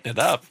tighten it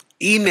up.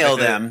 Email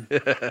them.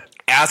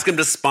 Ask them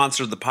to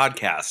sponsor the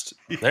podcast.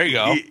 There you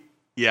go.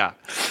 Yeah.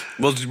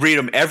 We'll read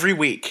them every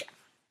week.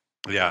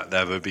 Yeah,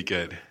 that would be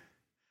good.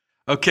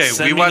 Okay,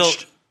 we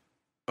watched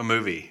a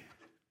movie.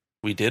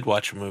 We did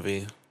watch a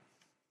movie.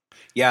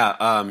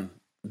 Yeah,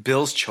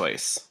 Bill's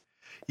Choice.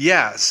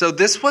 Yeah, so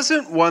this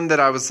wasn't one that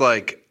I was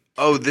like,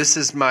 oh, this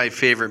is my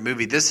favorite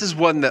movie. This is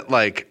one that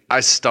like I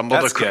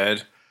stumbled across.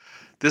 Good.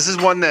 This is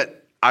one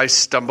that I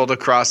stumbled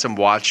across and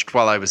watched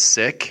while I was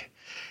sick.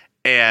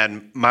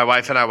 And my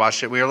wife and I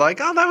watched it. We were like,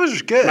 oh, that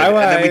was good. And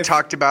then we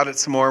talked about it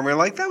some more. And we were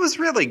like, that was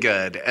really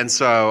good. And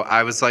so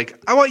I was like,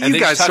 I want you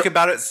guys to talk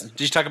about it.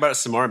 Did you talk about it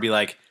some more and be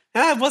like,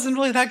 it wasn't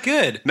really that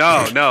good?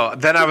 No.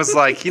 Then I was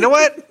like, you know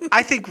what?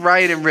 I think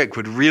Ryan and Rick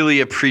would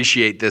really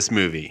appreciate this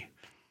movie.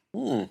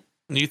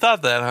 You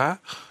thought that,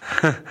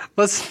 huh?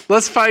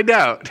 Let's find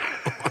out.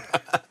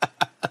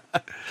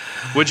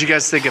 What'd you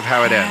guys think of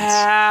how it ends?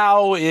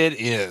 How it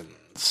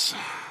ends.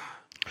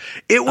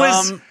 It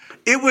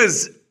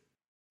was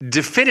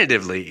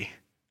definitively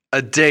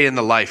a day in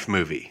the life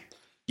movie.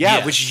 Yeah,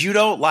 yes. Which you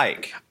don't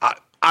like.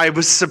 I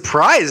was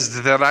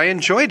surprised that I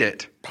enjoyed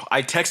it.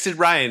 I texted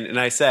Ryan and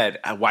I said,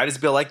 why does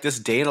Bill like this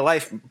day in the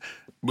life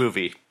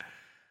movie?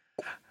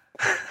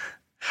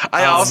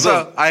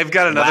 I've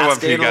got another one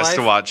for you guys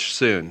to watch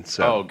soon.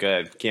 So. Oh,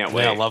 good. Can't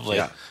wait. Yeah, lovely.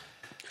 Yeah.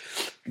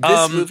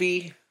 This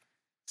movie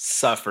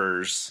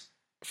suffers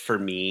for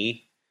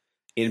me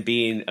in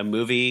being a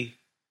movie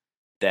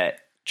that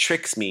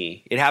tricks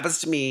me. It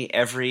happens to me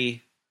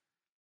every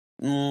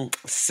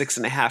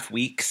 6.5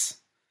 weeks.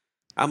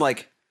 I'm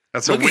like,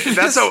 it's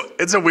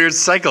a weird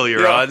cycle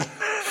you're on.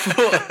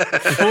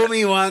 Fool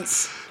me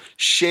once,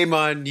 shame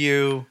on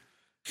you.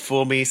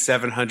 Fool me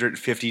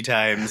 750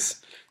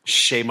 times,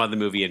 shame on the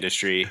movie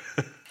industry.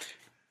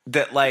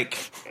 That like,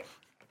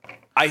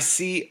 I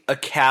see a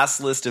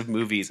cast list of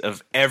movies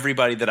of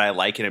everybody that I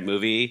like in a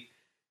movie.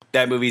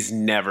 That movie's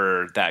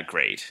never that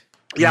great.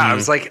 Yeah, I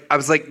was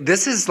like,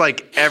 this is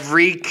like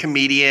every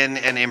comedian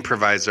and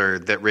improviser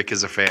that Rick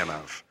is a fan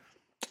of.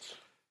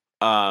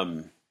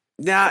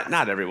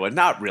 Not everyone,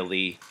 not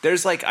really.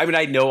 There's like, I mean,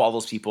 I know all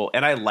those people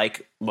and I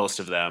like most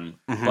of them,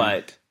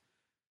 but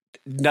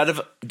none of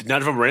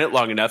them were in it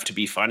long enough to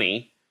be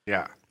funny.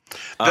 Yeah.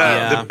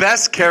 The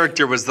best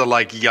character was the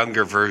like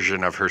younger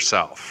version of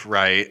herself,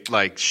 right?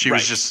 Like she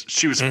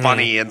was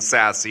funny and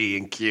sassy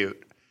and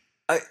cute.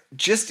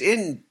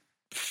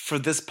 For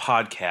this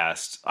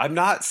podcast, I'm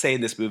not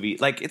saying this movie,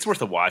 like, it's worth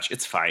a watch.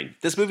 It's fine.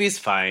 This movie is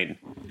fine.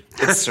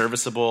 It's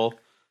serviceable.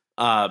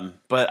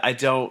 But I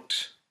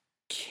don't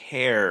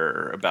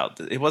care about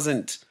it. It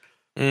wasn't,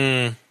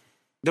 there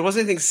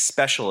wasn't anything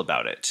special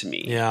about it to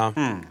me.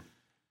 Yeah.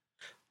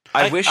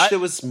 I wish there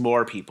was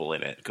more people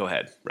in it. Go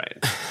ahead, Ryan.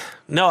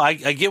 No, I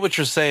get what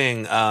you're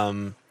saying.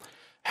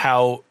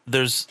 How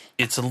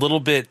it's a little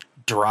bit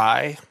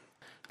dry.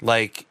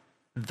 Like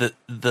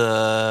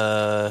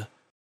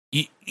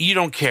you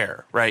don't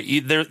care, right?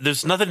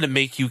 There's nothing to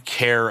make you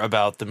care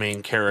about the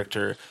main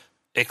character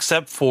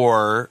except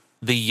for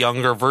the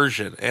younger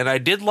version. And I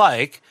did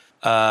like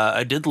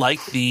that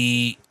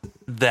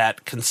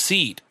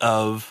conceit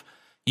of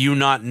you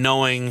not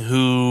knowing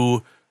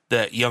who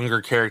that younger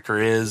character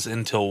is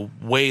until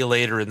way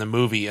later in the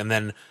movie, and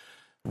then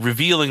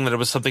revealing that it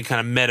was something kind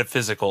of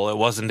metaphysical. It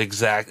wasn't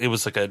it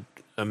was like a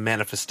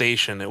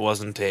manifestation. It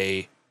wasn't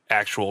a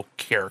actual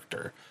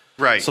character.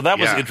 Right. So that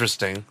was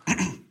interesting.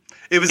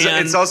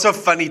 It's also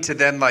funny to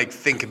then like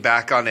think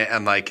back on it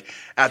and like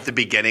at the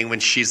beginning when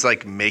she's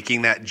like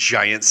making that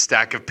giant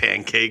stack of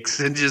pancakes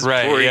and just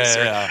pouring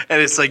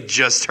and it's like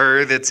just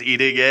her that's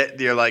eating it. And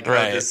you're like,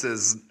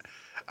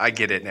 I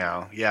get it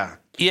now. Yeah.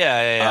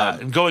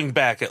 Yeah. Going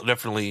back, it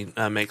definitely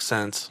makes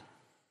sense.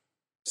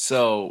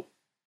 So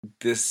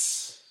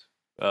this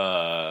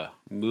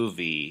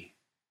movie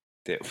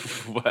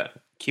what?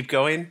 Keep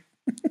going?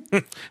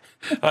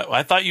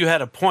 I thought you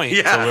had a point.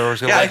 Yeah,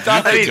 so I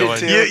thought I did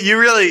too.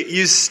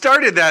 You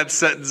started that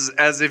sentence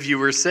as if you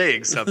were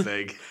saying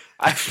something.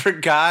 I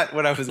forgot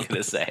what I was going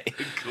to say.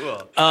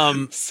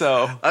 Cool.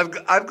 So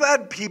I'm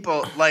glad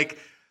people like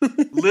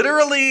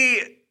literally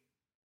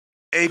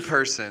a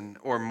person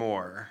or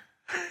more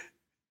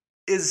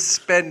is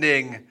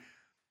spending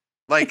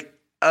like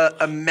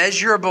a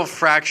measurable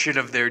fraction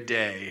of their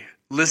day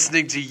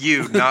listening to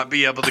you not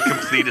be able to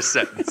complete a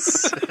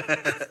sentence.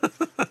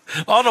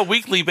 On a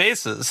weekly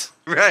basis.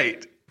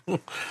 Right.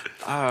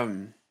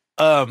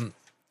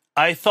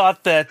 I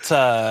thought that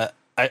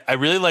I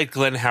really liked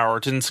Glenn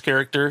Howerton's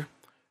character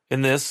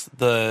in this,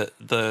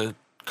 the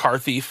car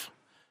thief.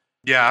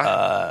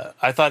 Yeah.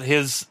 I thought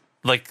his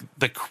like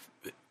the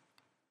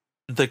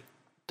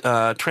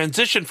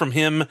transition from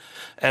him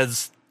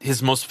as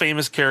his most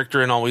famous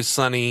character in Always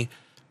Sunny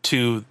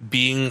to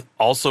being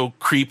also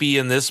creepy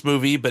in this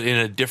movie, but in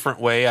a different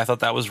way. I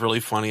thought that was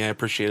really funny. I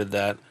appreciated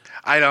that.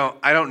 I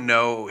don't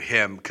know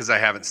him because I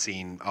haven't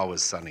seen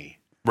Always Sunny.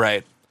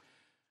 Right.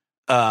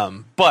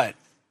 But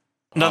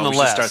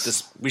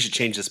nonetheless, we should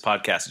change this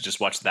podcast and just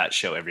watch that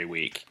show every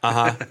week.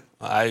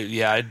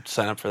 I'd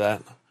sign up for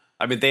that.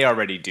 I mean, they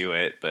already do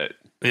it, but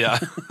yeah.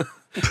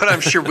 But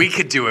I'm sure we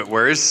could do it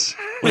worse.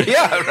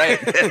 Yeah,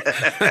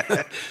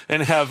 right.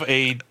 And have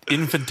a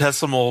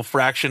infinitesimal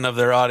fraction of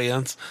their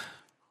audience.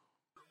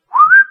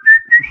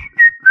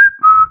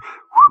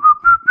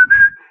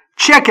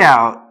 Check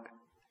out.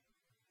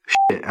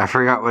 Shit, I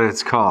forgot what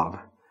it's called.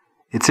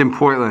 It's in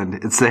Portland.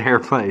 It's the hair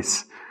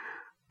place.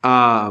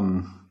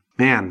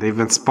 Man, they've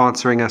been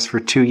sponsoring us for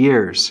 2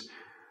 years.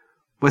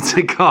 What's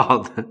it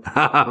called?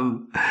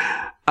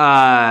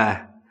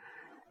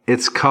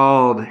 It's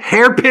called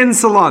Hairpin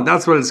Salon.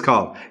 That's what it's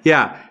called.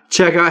 Yeah,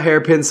 check out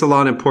Hairpin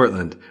Salon in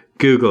Portland.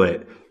 Google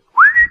it.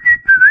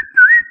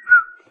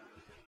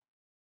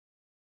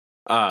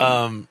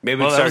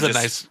 Maybe that was a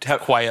nice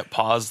quiet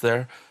pause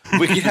there.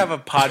 We could have a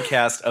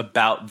podcast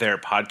about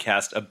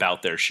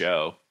their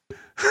show.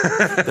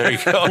 There you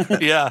go.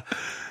 Yeah.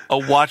 A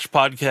watch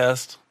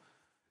podcast.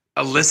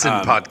 A listen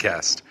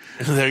podcast.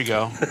 There you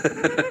go.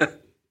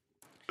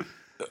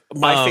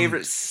 My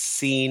favorite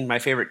scene, my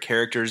favorite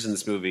characters in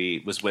this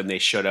movie was when they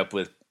showed up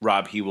with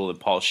Rob Hubel and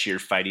Paul Scheer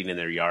fighting in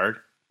their yard.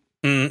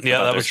 Yeah,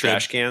 that was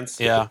trash good. cans.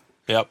 Yeah.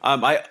 Yep. I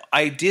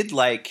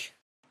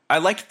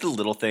liked the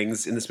little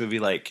things in this movie.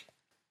 Like,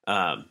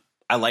 I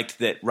liked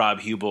that Rob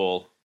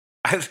Hubel,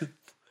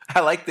 I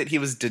liked that he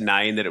was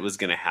denying that it was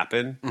going to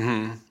happen.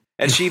 Mm-hmm.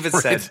 And she even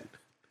said,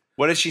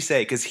 what did she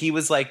say? Because he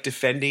was like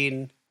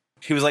defending,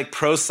 he was like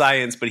pro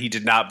science, but he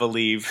did not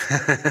believe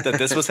that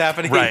this was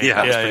happening. Right.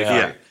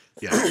 Yeah.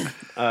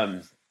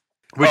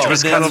 Which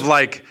was kind of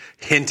like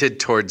hinted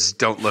towards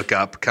 "Don't Look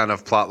Up" kind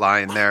of plot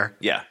line there.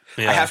 Yeah.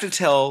 I have to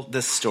tell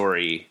this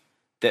story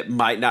that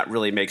might not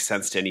really make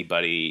sense to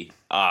anybody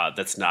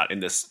that's not in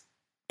this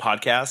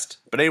podcast,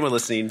 but anyone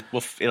listening,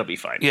 it'll be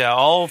fine. Yeah,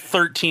 all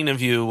 13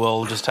 of you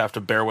will just have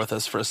to bear with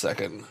us for a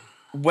second.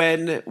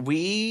 When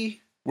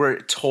we were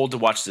told to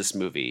watch this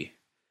movie,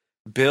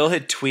 Bill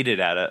had tweeted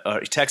at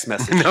a text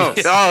message. No.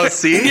 Oh,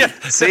 see?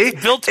 See?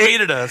 Bill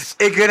tweeted us.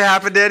 It could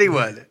happen to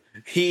anyone.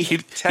 He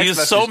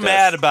was so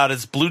mad about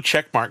his blue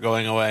check mark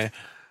going away.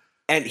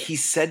 And he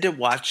said to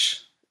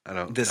watch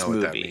this movie.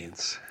 What that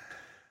means.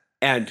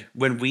 And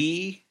when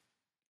we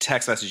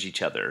text message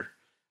each other,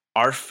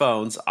 our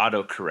phones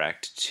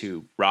autocorrect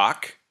to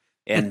rock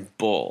and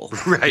bull.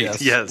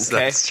 Right. Yes,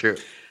 that's true.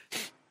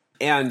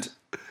 And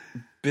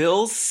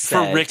Bill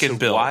said for Rick and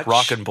Bill, watch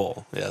rock and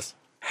bull. Yes.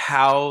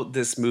 How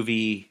this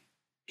movie,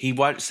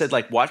 said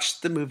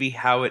watch the movie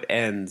How It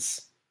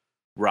Ends,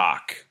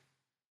 rock.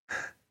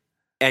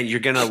 And you're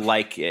going to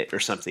like it or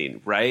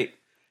something, right?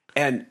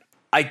 And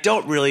I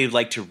don't really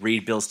like to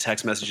read Bill's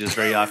text messages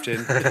very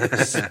often.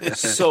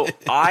 So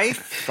I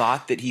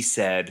thought that he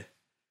said,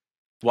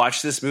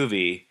 watch this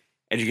movie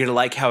and you're going to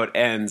like how it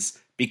ends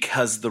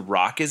because The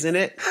Rock is in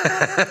it.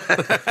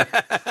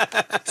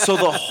 So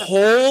the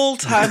whole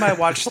time I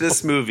watched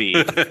this movie,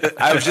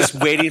 I was just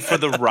waiting for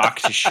The Rock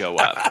to show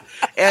up.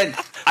 And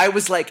I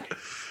was like,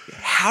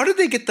 how did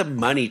they get the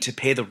money to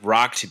pay The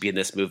Rock to be in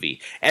this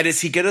movie? And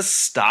is he going to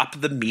stop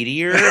the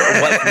meteor?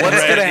 What's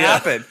going to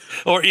happen?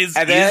 Or is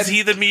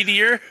he the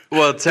meteor?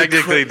 Well,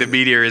 technically, the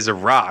meteor is a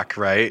rock,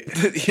 right?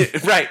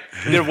 Right.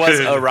 There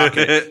was a rock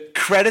in it.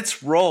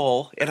 Credits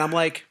roll, and I'm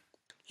like,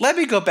 let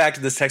me go back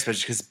to this text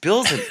message because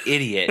Bill's an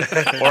idiot.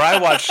 Or I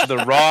watched the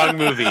wrong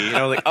movie. And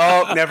I'm like,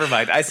 oh, never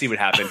mind. I see what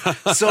happened.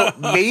 So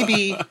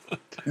maybe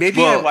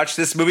I watched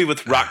this movie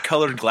with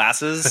rock-colored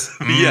glasses.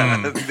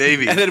 Yeah,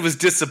 maybe. And then was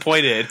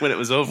disappointed when it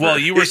was over. Well,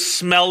 you were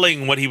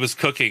smelling what he was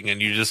cooking, and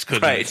you just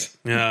couldn't. Right.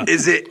 Yeah.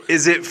 Is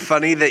it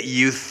funny that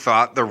you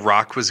thought The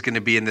Rock was going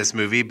to be in this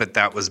movie, but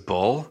that was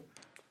Bull?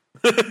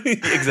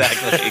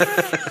 Exactly.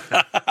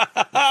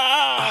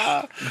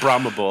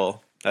 Brahma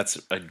Bull. That's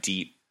a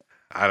deep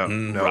I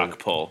don't know rock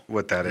pull.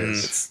 What that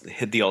is. It's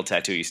hit the old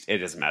tattoo. It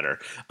doesn't matter.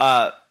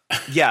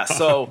 Yeah,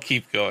 so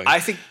keep going. I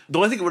think the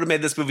only thing that would have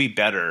made this movie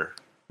better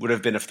would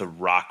have been if The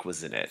Rock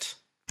was in it.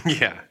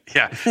 Yeah,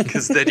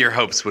 because then your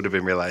hopes would have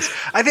been realized.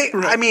 I think.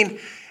 Right. I mean,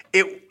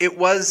 it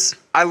was.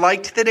 I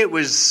liked that it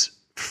was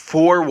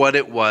for what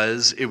it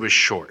was. It was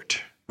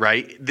short.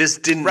 Right. This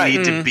didn't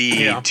need to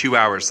be 2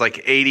 hours.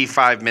 Like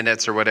 85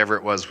 minutes or whatever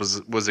it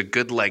was a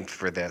good length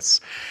for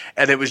this,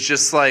 and it was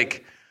just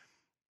like.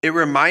 It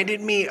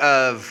reminded me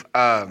of, do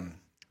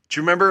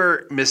you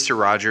remember Mr.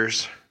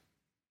 Rogers?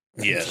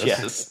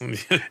 Yes.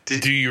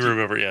 Do you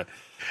remember? Yeah.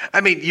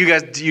 I mean, you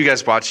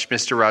guys watched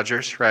Mr.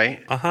 Rogers,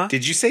 right? Uh-huh.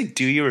 Did you say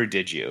do you or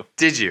did you?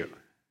 Did you?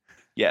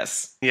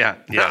 Yes. Yeah.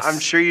 Yes. No, I'm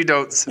sure you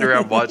don't sit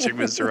around watching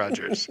Mr.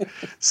 Rogers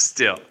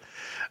still.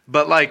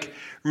 But like,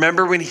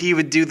 remember when he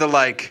would do the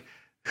like,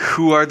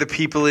 who are the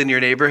people in your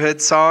neighborhood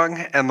song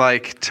and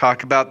like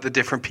talk about the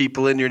different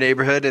people in your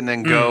neighborhood and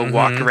then go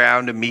walk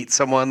around and meet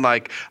someone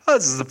like, oh,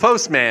 this is the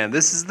postman.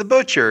 This is the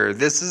butcher.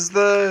 This is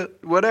the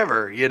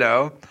whatever, you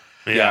know?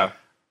 Yeah.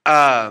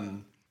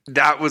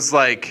 That was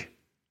like,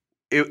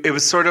 it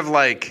was sort of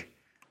like,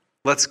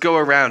 let's go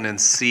around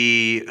and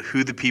see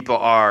who the people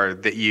are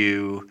that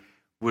you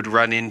would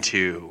run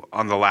into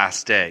on the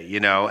last day,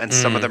 you know? And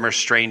some of them are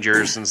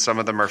strangers and some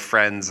of them are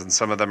friends and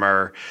some of them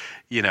are,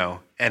 you know,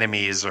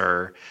 enemies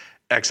or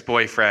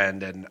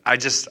ex-boyfriend. And I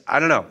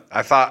don't know.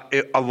 I thought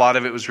a lot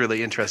of it was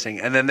really interesting.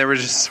 And then there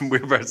was just some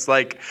weird parts,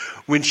 like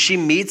when she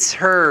meets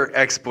her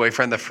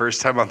ex-boyfriend the first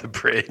time on the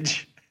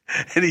bridge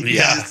and he's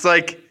just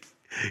like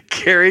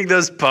carrying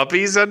those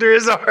puppies under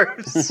his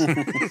arms.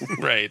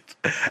 Right.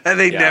 And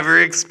they never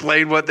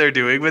explain what they're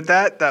doing with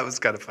that. That was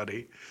kind of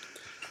funny.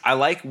 I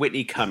like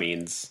Whitney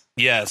Cummings.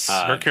 Yes,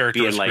 her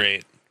character was like,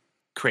 great.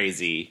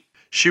 crazy.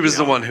 She was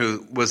the one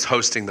who was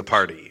hosting the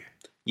party.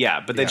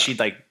 Yeah, but then she'd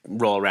like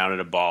roll around in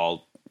a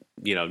ball,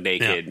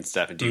 naked and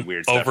stuff and do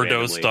weird stuff.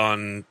 Overdosed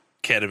on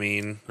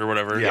ketamine or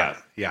whatever.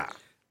 Yeah.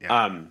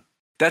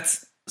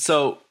 That's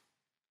so.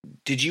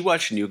 Did you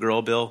watch New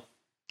Girl, Bill?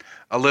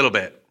 A little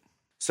bit.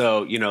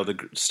 So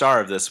the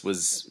star of this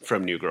was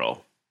from New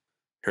Girl.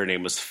 Her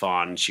name was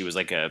Fawn. She was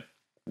like a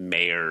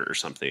mayor or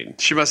something.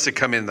 She must have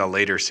come in the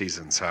later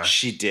seasons, huh?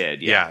 She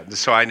did. Yeah.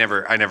 So I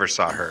never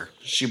saw her.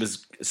 She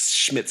was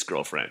Schmidt's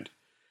girlfriend.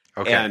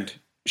 Okay. And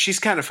she's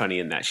kind of funny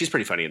in that. She's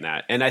pretty funny in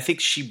that. And I think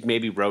she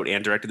maybe wrote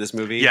and directed this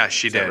movie. Yeah,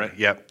 she did. Right?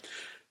 Yep.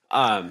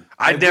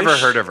 I'd never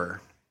heard of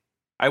her.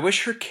 I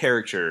wish her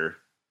character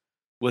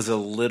was a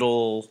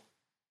little...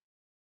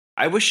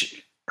 I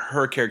wish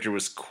her character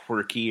was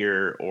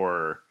quirkier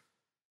or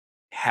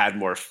had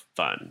more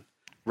fun.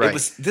 Right.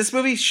 This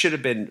movie should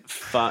have been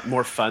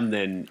more fun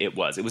than it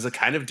was. It was a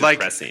kind of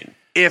depressing. Like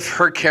if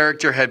her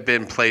character had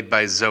been played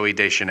by Zooey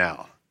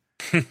Deschanel.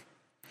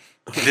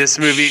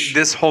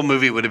 This whole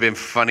movie would have been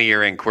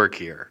funnier and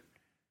quirkier.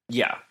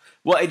 Yeah.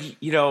 Well,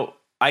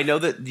 I know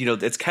that,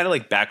 it's kind of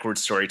like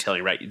backwards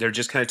storytelling, right? They're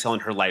just kind of telling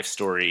her life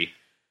story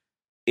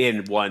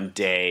in one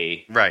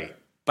day. Right.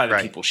 By the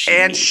people she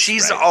And meets,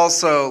 she's right?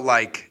 also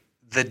like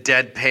the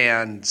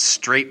deadpan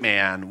straight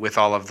man with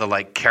all of the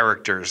like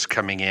characters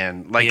coming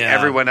in. Like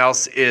everyone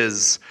else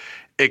is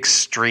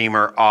extreme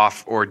or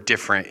off or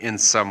different in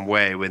some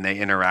way when they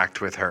interact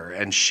with her.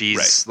 And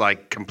she's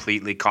like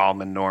completely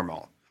calm and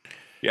normal.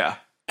 Yeah.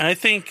 And I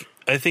think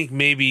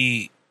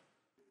maybe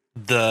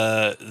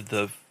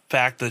the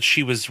fact that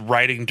she was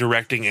writing,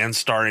 directing, and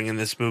starring in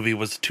this movie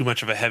was too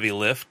much of a heavy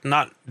lift.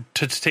 Not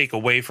to take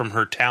away from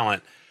her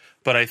talent,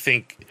 but I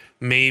think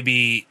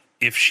maybe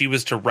if she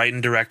was to write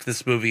and direct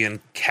this movie and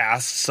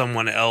cast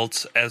someone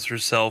else as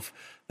herself,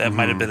 that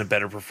might have been a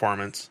better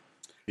performance.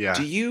 Yeah.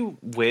 Do you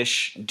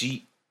wish?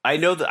 I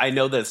know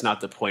that it's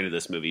not the point of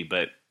this movie,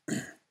 but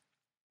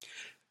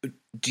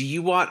do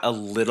you want a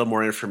little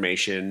more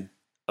information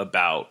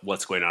about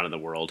what's going on in the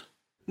world?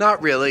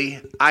 Not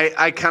really.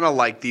 I kind of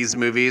like these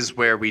movies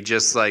where we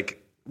just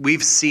like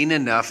we've seen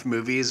enough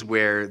movies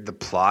where the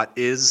plot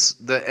is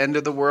the end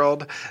of the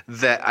world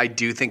that I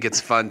do think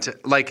it's fun to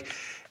like.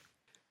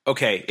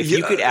 Okay, if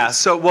you could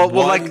ask. So well,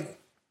 like,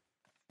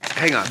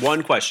 hang on.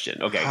 One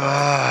question. Okay.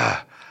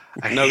 I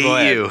hate go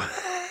ahead. you.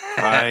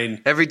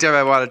 Fine. Every time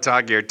I want to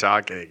talk, you're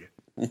talking.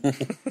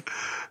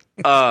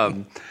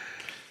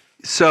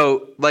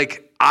 So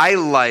like I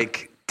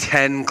like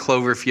 10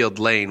 Cloverfield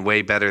Lane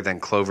way better than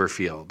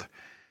Cloverfield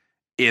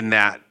in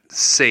that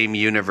same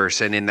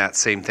universe and in that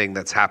same thing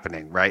that's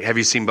happening, right? Have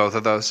you seen both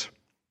of those?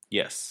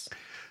 Yes.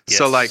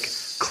 So like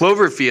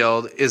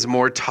Cloverfield is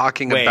more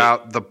talking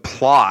about the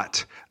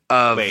plot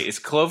of... Wait, is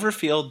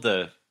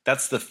Cloverfield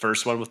that's the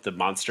first one with the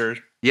monster?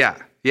 Yeah.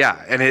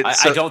 And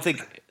I don't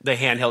think the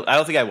handheld... I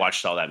don't think I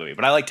watched all that movie,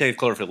 but I like 10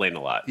 Cloverfield Lane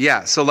a lot.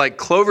 Yeah, so like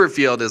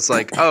Cloverfield is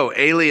like, oh,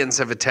 aliens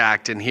have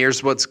attacked and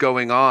here's what's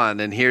going on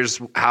and here's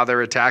how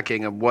they're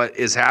attacking and what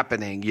is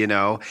happening,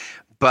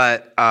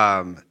 But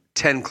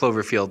 10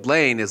 Cloverfield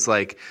Lane is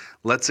like,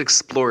 let's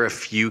explore a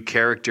few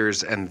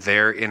characters and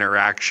their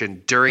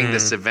interaction during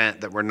this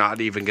event that we're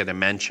not even going to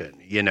mention,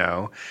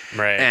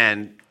 Right.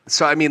 And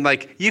so, I mean,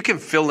 like, you can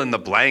fill in the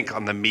blank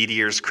on the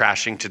meteors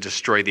crashing to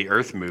destroy the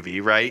Earth movie,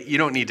 right? You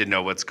don't need to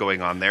know what's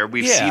going on there.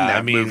 We've seen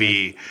that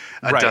movie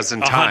a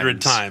dozen times.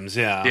 100 times,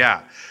 yeah.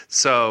 Yeah.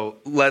 So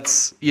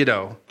let's,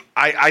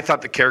 I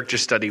thought the character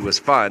study was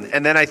fun.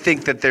 And then I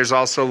think that there's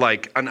also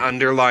like an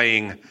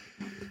underlying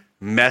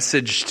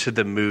message to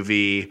the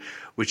movie,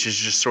 which is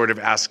just sort of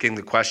asking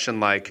the question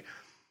like,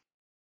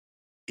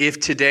 if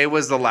today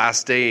was the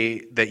last day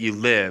that you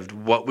lived,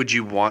 what would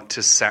you want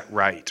to set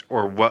right?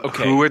 Or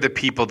who are the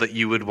people that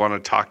you would want to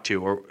talk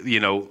to? Or,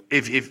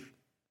 if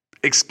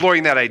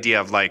exploring that idea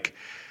of like,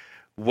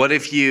 what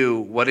if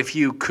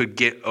you could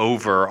get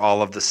over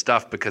all of the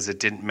stuff because it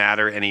didn't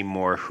matter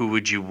anymore? Who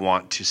would you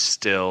want to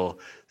still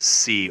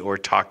see or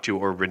talk to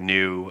or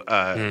renew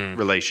a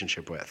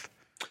relationship with?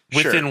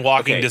 Within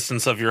walking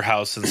distance of your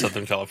house in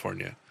Southern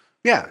California.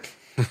 Yeah,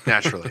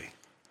 naturally.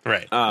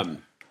 Right.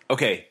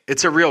 Okay.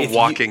 It's a real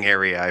walking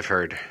area, I've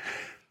heard.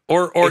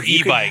 Or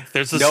e-bike.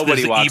 There's an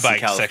e-bike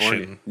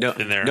section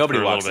in there. Nobody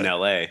walks in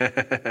LA.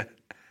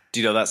 Do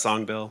you know that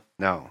song, Bill?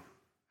 No.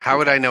 How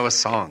would I know a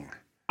song?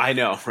 I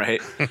know,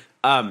 right?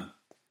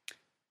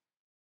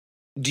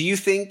 Do you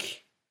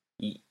think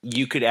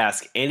you could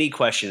ask any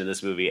question in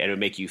this movie and it would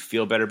make you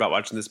feel better about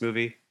watching this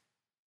movie?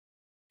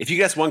 If you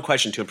could ask one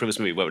question to improve this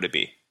movie, what would it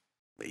be?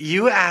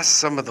 You ask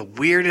some of the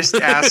weirdest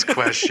ass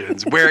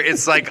questions where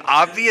it's like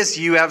obvious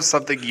you have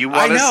something you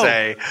want to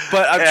say.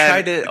 But I'm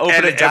trying to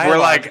open a dialogue. And we're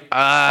like, on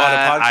a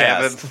podcast. I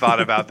haven't thought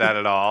about that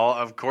at all.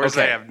 Of course,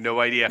 I have no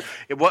idea.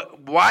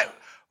 Why?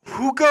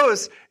 Who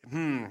goes,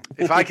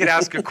 if I could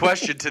ask a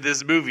question to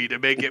this movie to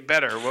make it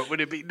better, what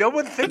would it be? No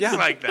one thinks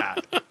like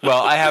that.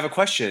 Well, I have a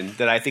question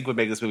that I think would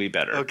make this movie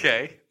better.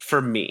 Okay.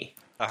 For me.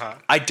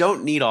 I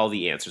don't need all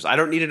the answers. I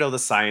don't need to know the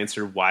science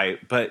or why,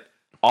 but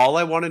all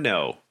I want to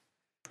know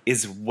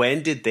is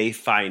when did they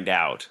find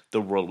out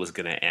the world was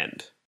going to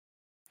end?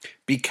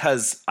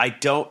 Because I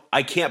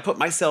can't put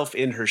myself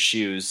in her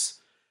shoes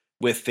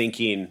with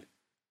thinking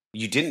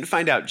you didn't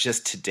find out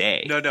just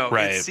today. No.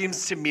 Right. It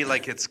seems to me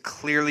like it's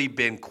clearly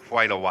been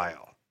quite a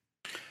while.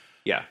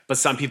 Yeah, but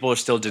some people are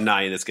still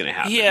denying it's going to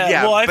happen.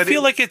 Yeah, well, I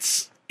feel like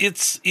it's been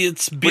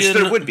which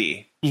there would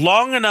be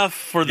long enough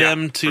for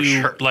them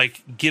to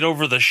like get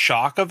over the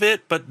shock of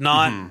it, but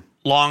not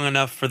long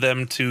enough for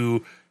them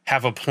to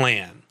have a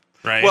plan,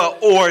 right? Well,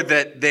 or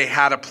that they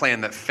had a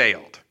plan that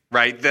failed,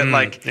 right?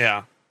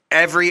 That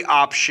every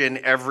option,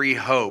 every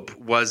hope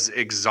was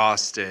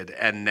exhausted,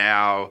 and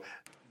now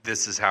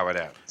this is how it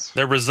ends.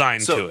 They're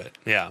resigned to it.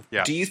 Yeah.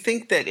 Do you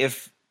think that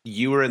if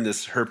you were in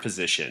her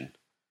position,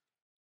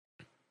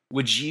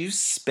 would you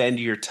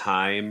spend your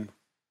time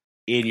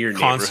in your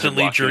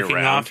constantly jerking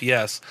around? off?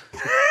 Yes.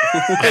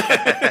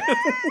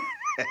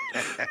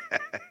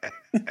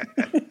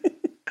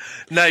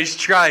 Nice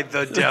try,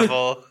 the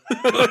devil.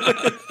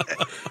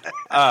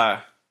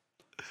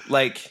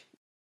 Like,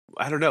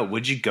 I don't know.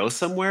 Would you go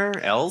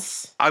somewhere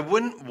else? I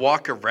wouldn't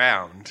walk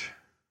around.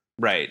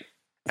 Right.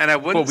 And I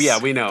wouldn't. Well, yeah,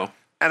 we know.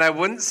 And I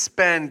wouldn't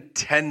spend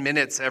 10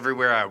 minutes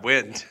everywhere I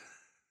went.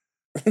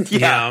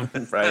 Yeah.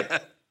 Right.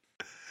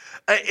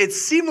 It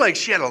seemed like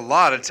she had a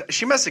lot of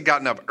she must have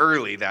gotten up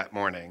early that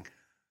morning.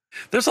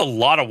 There's a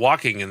lot of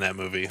walking in that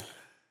movie.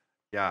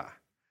 Yeah.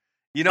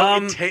 You know,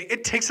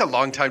 it takes a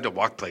long time to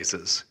walk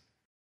places.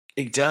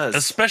 It does.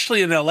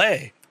 Especially in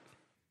L.A.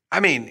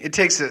 I mean, it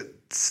takes a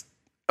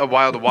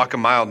while to walk a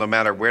mile no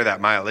matter where that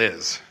mile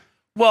is.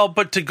 Well,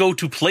 but to go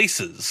to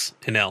places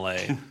in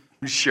L.A.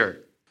 Sure.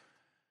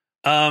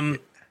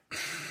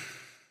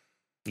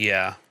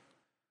 Yeah.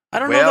 I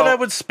don't know that I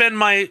would spend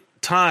my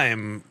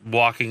time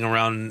walking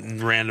around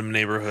in random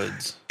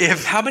neighborhoods.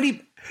 How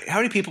many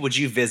people would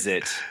you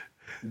visit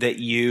that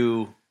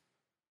you...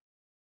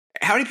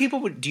 How many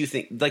people do you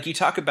think... Like, you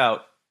talk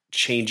about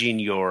changing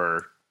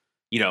your...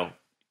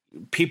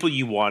 people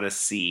you want to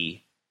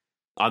see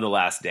on the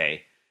last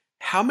day.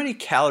 How many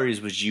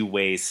calories would you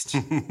waste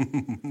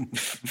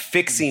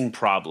fixing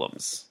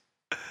problems?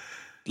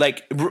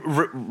 Like,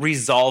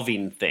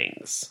 resolving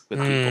things with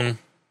people?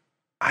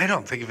 I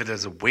don't think of it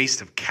as a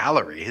waste of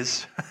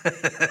calories.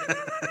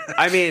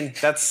 I mean,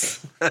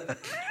 it's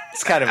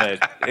kind of an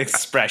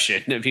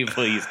expression that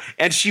people use.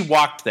 And she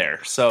walked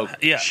there, so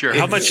yeah, sure.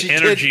 How much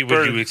energy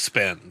would you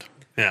expend?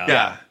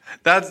 Yeah.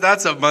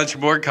 That's a much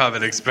more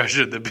common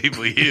expression that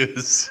people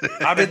use.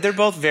 I mean, they're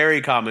both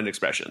very common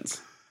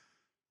expressions.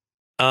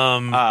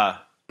 Well,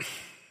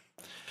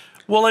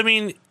 I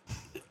mean,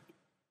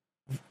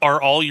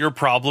 are all your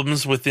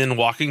problems within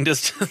walking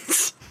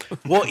distance?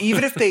 Well,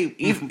 even if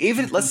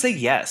even let's say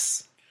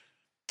yes.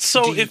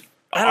 So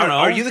I don't know.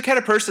 Are you the kind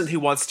of person who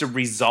wants to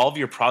resolve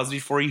your problems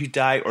before you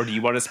die, or do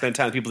you want to spend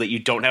time with people that you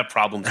don't have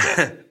problems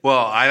with?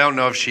 Well, I don't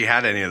know if she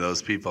had any of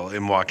those people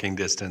in walking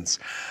distance.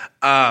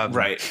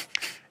 Right.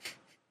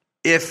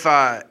 If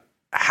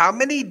how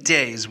many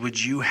days would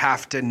you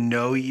have to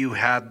know you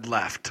had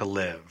left to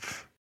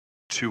live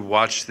to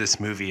watch this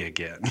movie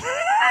again?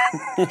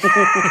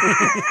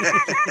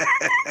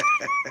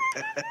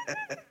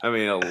 I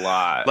mean, a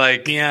lot.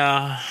 Like,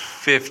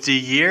 50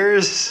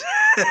 years?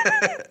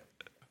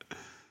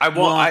 I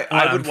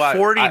would watch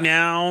 40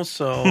 now,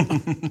 so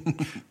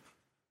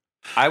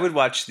I would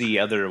watch the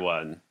other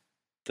one,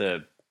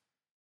 the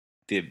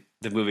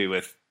movie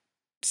with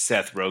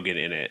Seth Rogen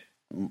in it,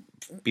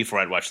 before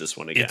I'd watch this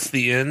one again. It's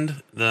the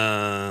end.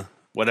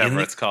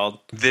 It's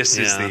called. This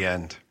is the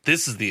end.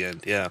 This is the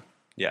end. Yeah.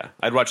 Yeah,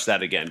 I'd watch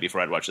that again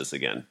before I'd watch this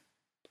again.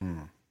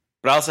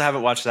 But I also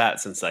haven't watched that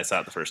since I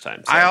saw it the first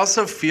time. So. I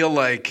also feel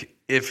like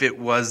if it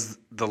was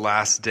the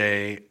last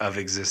day of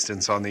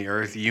existence on the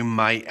earth, you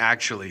might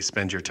actually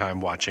spend your time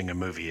watching a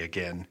movie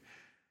again.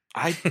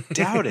 I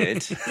doubt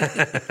it.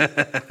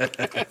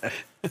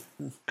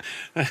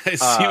 I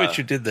see what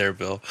you did there,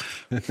 Bill.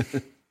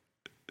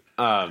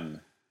 Yeah,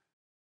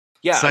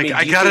 it's like,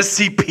 I gotta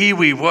see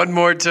Pee-wee one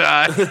more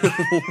time.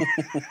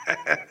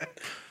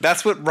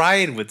 That's what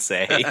Ryan would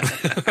say.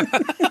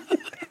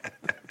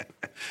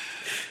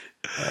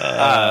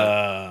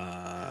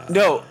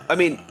 No, I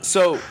mean,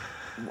 so,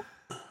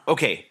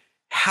 okay,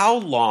 how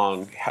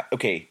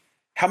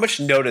much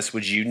notice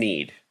would you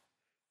need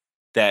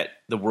that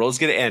the world's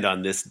going to end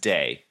on this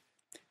day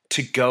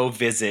to go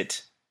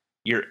visit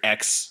your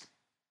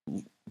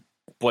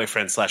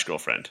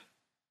ex-boyfriend/girlfriend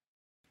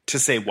to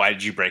say, why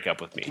did you break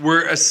up with me?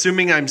 We're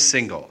assuming I'm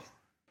single.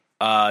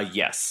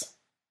 Yes.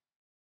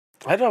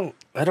 I don't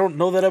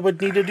know that I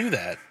would need to do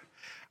that.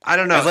 I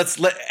don't know.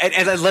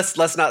 And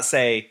let's not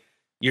say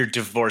you're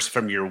divorced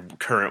from your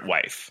current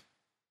wife.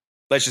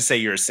 Let's just say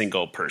you're a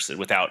single person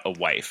without a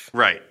wife.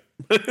 Right.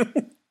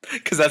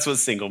 Because that's what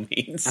single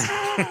means.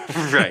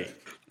 Right.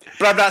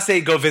 But I'm not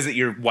saying go visit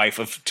your wife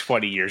of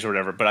 20 years or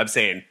whatever, but I'm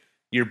saying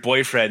your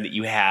boyfriend that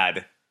you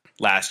had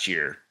last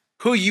year,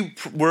 who you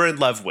were in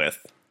love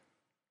with.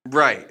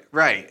 Right.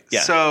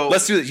 Yeah. So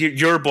let's do this.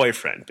 Your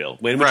boyfriend, Bill.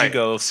 When would you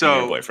go see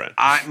your boyfriend?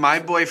 My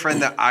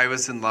boyfriend that I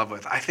was in love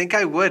with, I think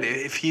I would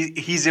if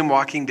he's in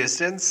walking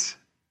distance.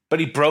 but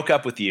he broke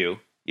up with you.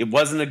 It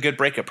wasn't a good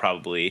breakup,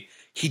 probably.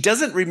 He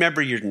doesn't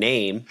remember your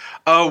name.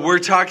 Oh, we're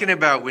talking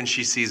about when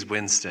she sees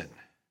Winston.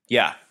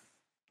 Yeah.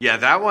 Yeah,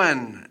 that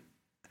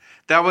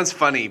one's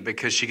funny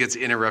because she gets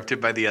interrupted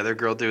by the other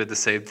girl doing the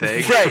same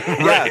thing. Right.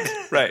 Yeah.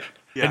 Right.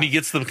 Yeah. And he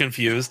gets them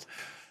confused.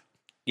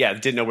 Yeah,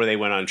 didn't know where they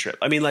went on a trip.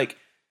 I mean, like,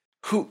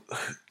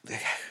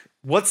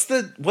 what's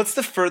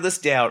the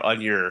furthest down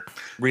on your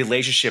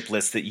relationship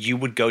list that you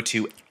would go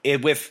to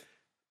with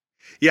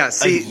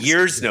a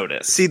year's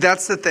notice? See,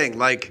 that's the thing.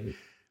 Like,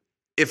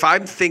 if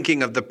I'm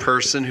thinking of the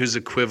person who's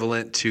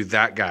equivalent to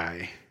that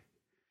guy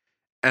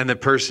and the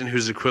person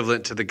who's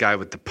equivalent to the guy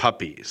with the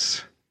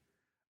puppies,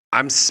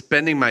 I'm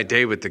spending my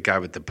day with the guy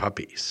with the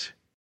puppies.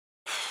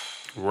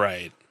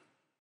 Right.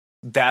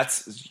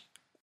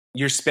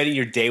 You're spending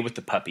your day with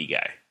the puppy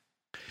guy.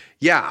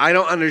 Yeah, I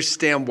don't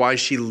understand why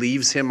she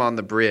leaves him on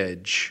the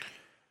bridge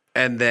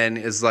and then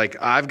is like,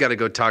 I've got to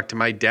go talk to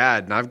my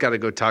dad and I've got to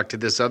go talk to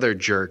this other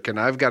jerk and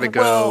I've got to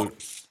go. Well,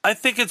 I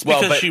think it's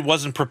because she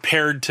wasn't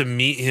prepared to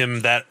meet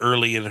him that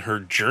early in her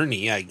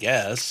journey, I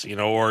guess,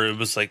 or it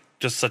was like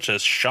just such a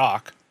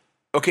shock.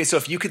 Okay, so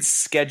if you could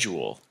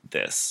schedule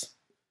this,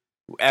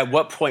 at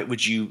what point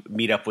would you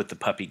meet up with the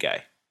puppy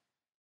guy?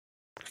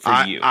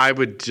 I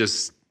would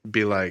just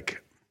be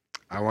like,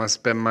 I want to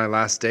spend my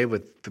last day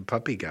with the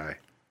puppy guy.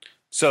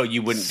 So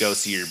you wouldn't go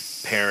see your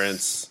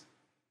parents.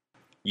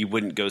 You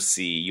wouldn't go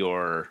see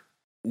your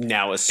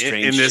now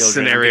estranged in this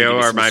children. Scenario,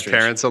 are my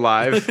parents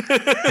alive?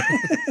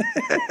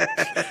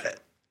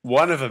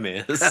 One of them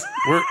is.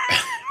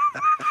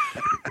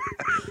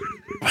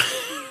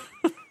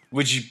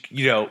 Would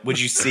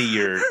you see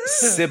your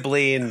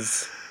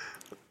siblings?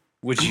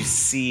 Would you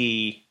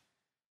see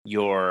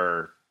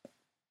your,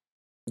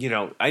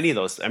 any of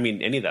those? I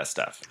mean, any of that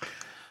stuff.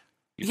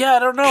 Yeah, I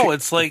don't know.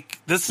 It's like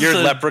this your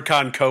is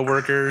Leprechaun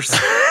coworkers.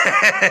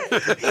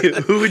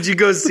 Who would you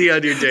go see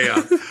on your day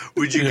off?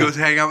 Would you go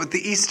hang out with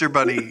the Easter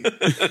Bunny?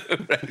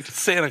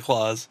 Santa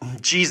Claus.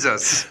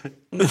 Jesus.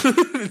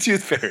 The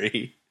Tooth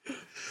Fairy.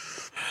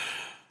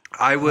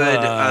 I would.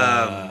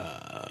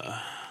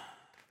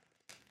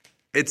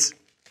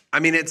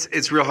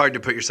 It's real hard to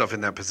put yourself in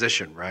that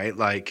position, right?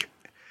 Like,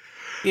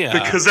 yeah,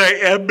 because I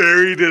am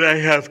married and I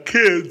have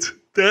kids.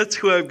 That's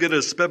who I'm going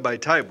to spend my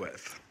time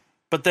with.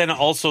 But then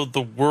also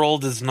the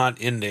world is not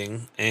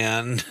ending,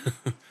 and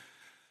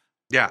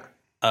yeah,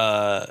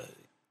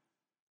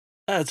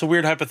 it's a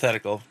weird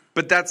hypothetical.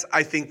 But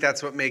I think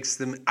that's what makes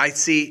them.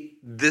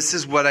 This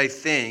is what I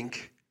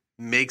think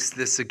makes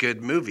this a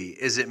good movie.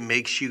 Is it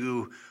makes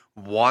you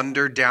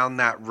wander down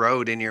that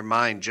road in your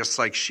mind, just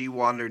like she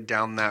wandered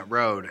down that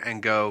road,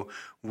 and go,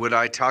 would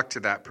I talk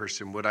to that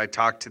person? Would I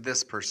talk to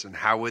this person?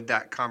 How would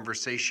that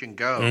conversation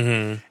go?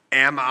 Mm-hmm.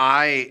 Am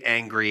I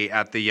angry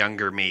at the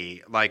younger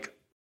me? Like.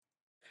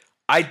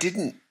 I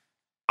didn't,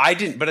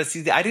 but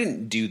I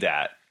didn't do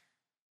that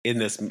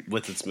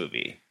with this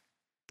movie.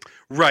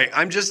 Right.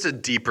 I'm just a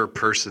deeper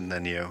person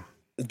than you.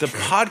 The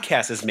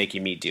podcast is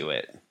making me do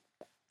it.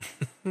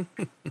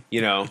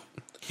 You're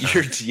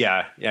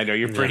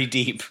pretty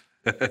deep.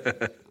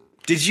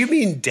 Did you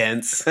mean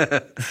dense?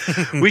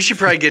 We should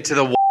probably get to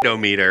the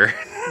meter.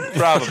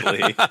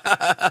 Probably.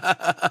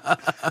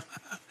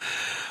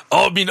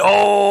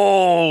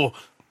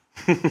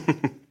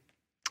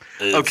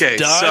 Okay,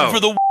 time for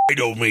the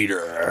meter.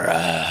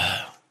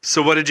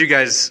 So what did you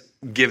guys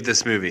give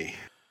this movie?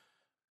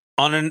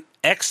 On an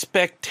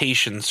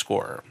expectation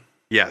score.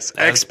 Yes,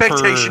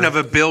 expectation of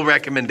a Bill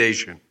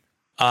recommendation.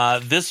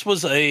 This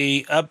was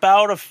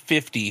about a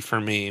 50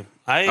 for me.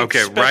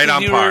 Okay, right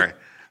on par.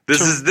 This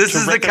is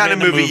the kind of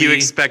movie you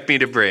expect me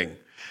to bring.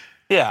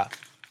 Yeah.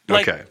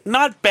 Okay.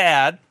 Not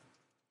bad,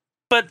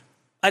 but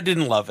I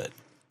didn't love it.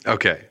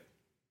 Okay.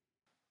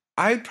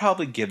 I'd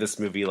probably give this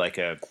movie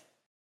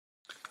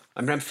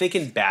I'm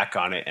thinking back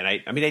on it, and I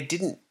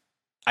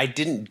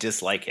didn't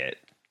dislike it.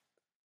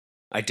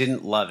 I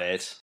didn't love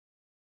it.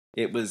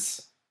 It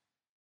was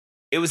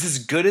as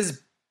good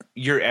as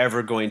you're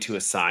ever going to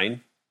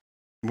assign.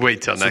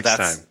 Wait till next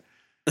time.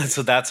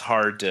 So that's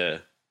hard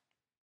to,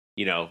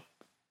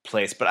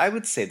 place. But I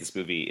would say this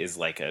movie is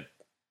like a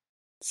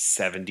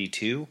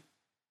 72.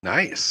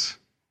 Nice.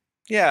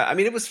 Yeah, I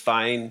mean, it was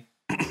fine.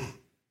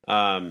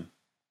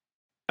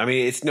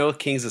 It's no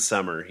Kings of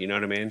Summer. You know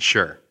what I mean?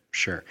 Sure.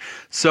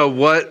 So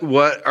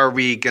what are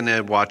we going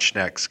to watch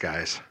next,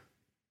 guys?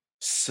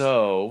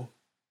 So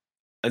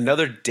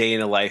another day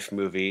in a life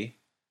movie.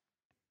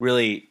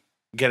 Really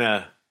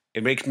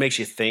it makes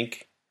you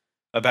think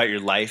about your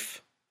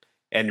life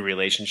and your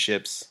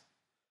relationships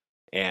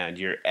and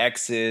your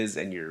exes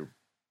and your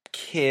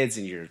kids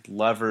and your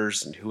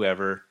lovers and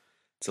whoever.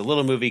 It's a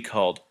little movie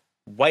called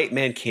White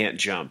Man Can't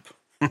Jump.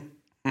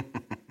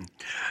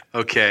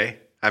 Okay.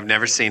 I've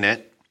never seen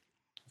it.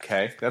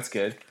 Okay, that's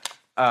good.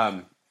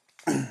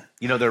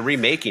 They're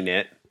remaking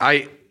it.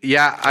 I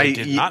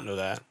did not know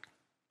that.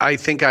 I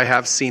think I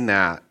have seen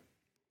that.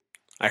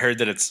 I heard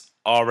that it's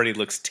already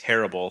looks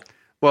terrible.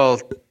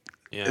 Well,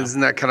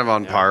 isn't that kind of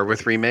on par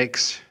with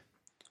remakes?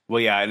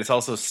 Well, yeah, and it's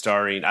also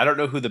starring, I don't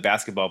know who the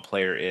basketball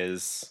player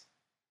is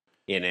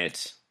in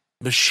it.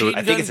 Machine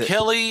Gun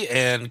Kelly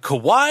and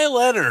Kawhi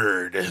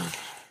Leonard.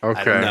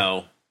 Okay.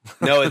 No,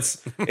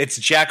 it's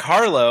Jack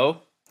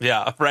Harlow.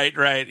 Yeah,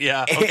 right.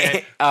 Yeah.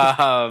 Okay.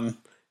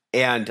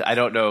 And I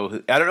don't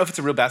know if it's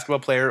a real basketball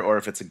player or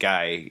if it's a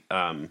guy.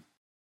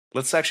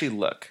 Let's actually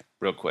look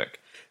real quick.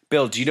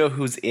 Bill, do you know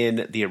who's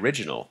in the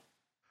original?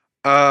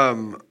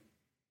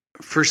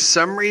 For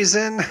some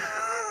reason,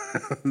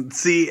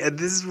 see,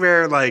 this is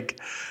where like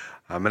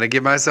I'm gonna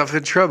get myself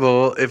in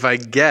trouble if I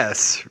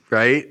guess,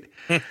 right?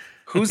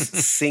 Who's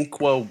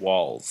Cinqua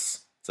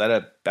Walls? Is that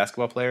a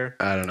basketball player?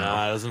 I don't know.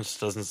 Nah,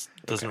 it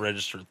doesn't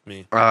register with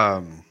me.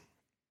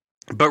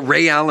 But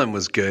Ray Allen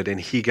was good,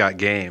 and he got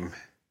game.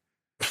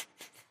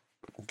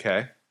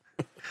 Okay.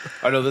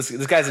 Oh no, this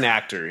guy's an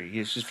actor.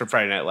 He's just for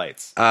Friday Night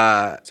Lights.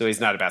 So he's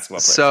not a basketball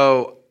player.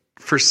 So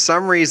for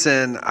some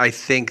reason, I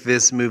think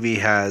this movie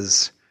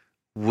has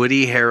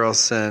Woody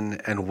Harrelson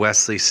and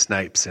Wesley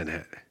Snipes in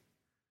it.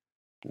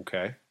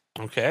 Okay.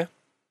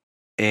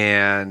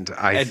 And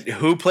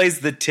who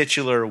plays the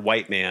titular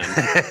white man?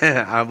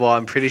 Well,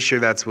 I'm pretty sure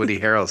that's Woody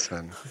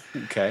Harrelson.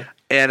 Okay.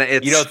 And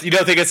it's you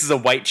don't think this is a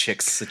white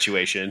chicks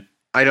situation?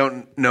 I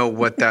don't know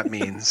what that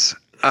means.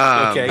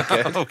 Okay,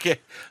 good. Okay.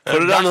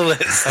 Put it on the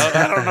list.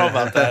 I don't know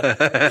about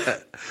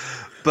that.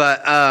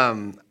 But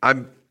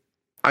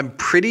I'm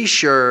pretty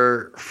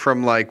sure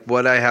from like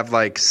what I have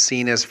like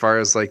seen as far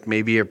as like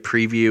maybe a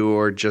preview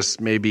or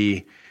just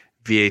maybe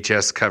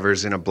VHS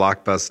covers in a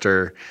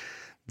Blockbuster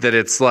that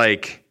it's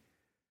like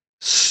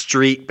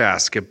street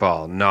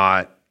basketball,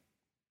 not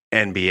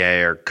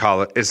NBA or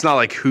college. It's not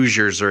like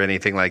Hoosiers or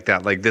anything like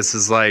that. Like this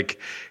is like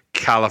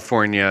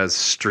California's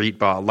street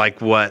ball,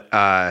 like what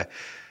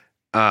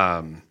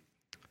Jonah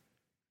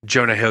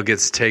Hill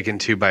gets taken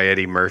to by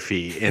Eddie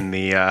Murphy in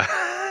the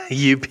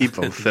You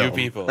People film. You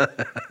People.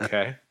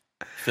 Okay.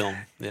 Film,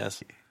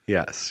 yes.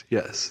 Yes,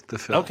 the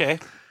film. Okay.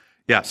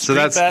 Yeah, so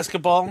that's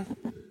basketball.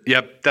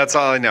 Yep, that's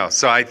all I know.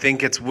 So I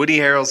think it's Woody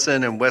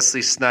Harrelson and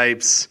Wesley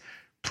Snipes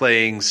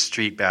playing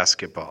street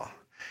basketball.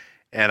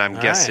 And I'm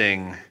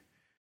guessing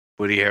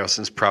Woody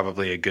Harrelson's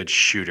probably a good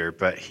shooter,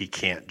 but he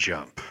can't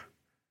jump.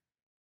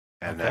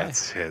 And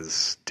that's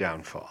his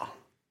downfall.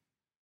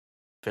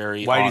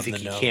 Very. Why do you think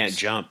he can't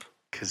jump?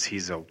 Because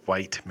he's a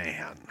white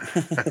man.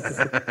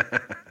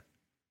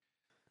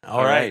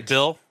 All right,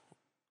 Bill.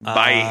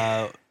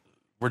 Bye.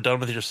 We're done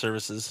with your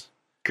services.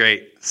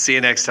 Great. See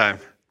you next time.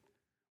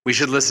 We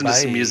should listen to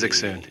some music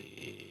soon.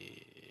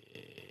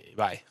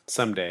 Bye.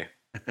 Someday.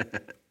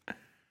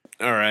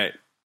 All right.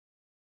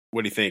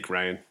 What do you think,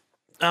 Ryan?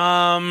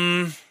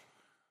 I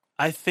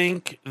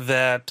think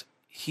that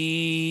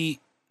he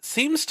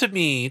seems to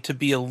me to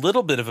be a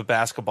little bit of a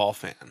basketball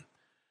fan.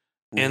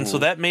 And so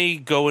that may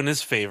go in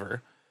his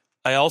favor.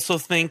 I also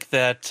think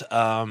that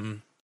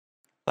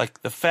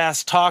like the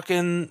fast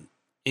talking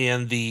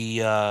and the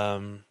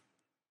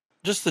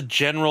just the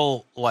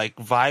general like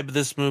vibe of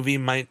this movie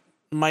might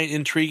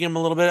intrigue him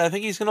a little bit. I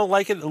think he's going to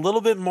like it a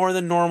little bit more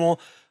than normal.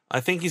 I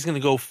think he's going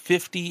to go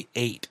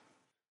 58.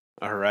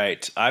 All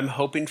right. I'm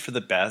hoping for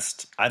the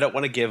best. I don't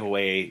want to give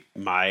away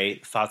my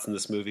thoughts on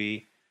this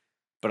movie,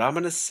 but I'm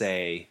going to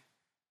say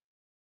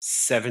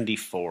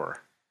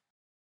 74.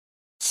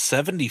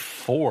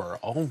 74.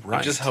 All right.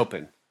 I'm just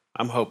hoping.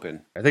 I'm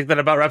hoping. I think that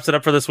about wraps it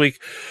up for this week.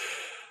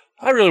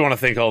 I really want to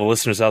thank all the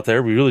listeners out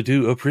there. We really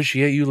do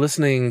appreciate you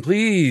listening.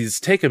 Please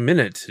take a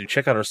minute to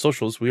check out our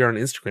socials. We are on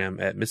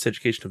Instagram at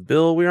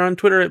miseducationofbill. We are on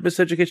Twitter at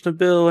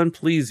miseducationofbill. And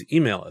please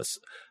email us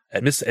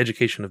at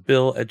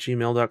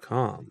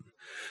miseducationofbill@gmail.com.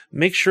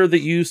 Make sure that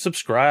you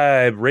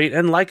subscribe, rate,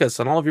 and like us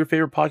on all of your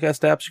favorite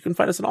podcast apps. You can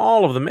find us on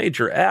all of the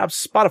major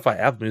apps, Spotify,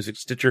 Apple Music,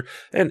 Stitcher,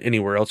 and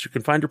anywhere else you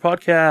can find your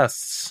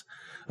podcasts.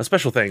 A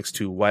special thanks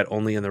to White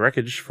Only and The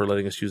Wreckage for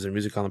letting us use their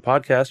music on the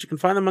podcast. You can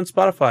find them on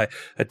Spotify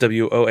at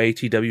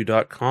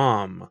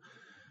WOATW.com.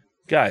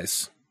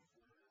 Guys.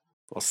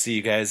 We'll see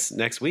you guys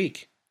next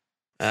week.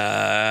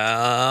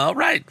 All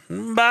right.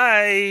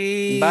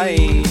 Bye.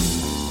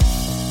 Bye.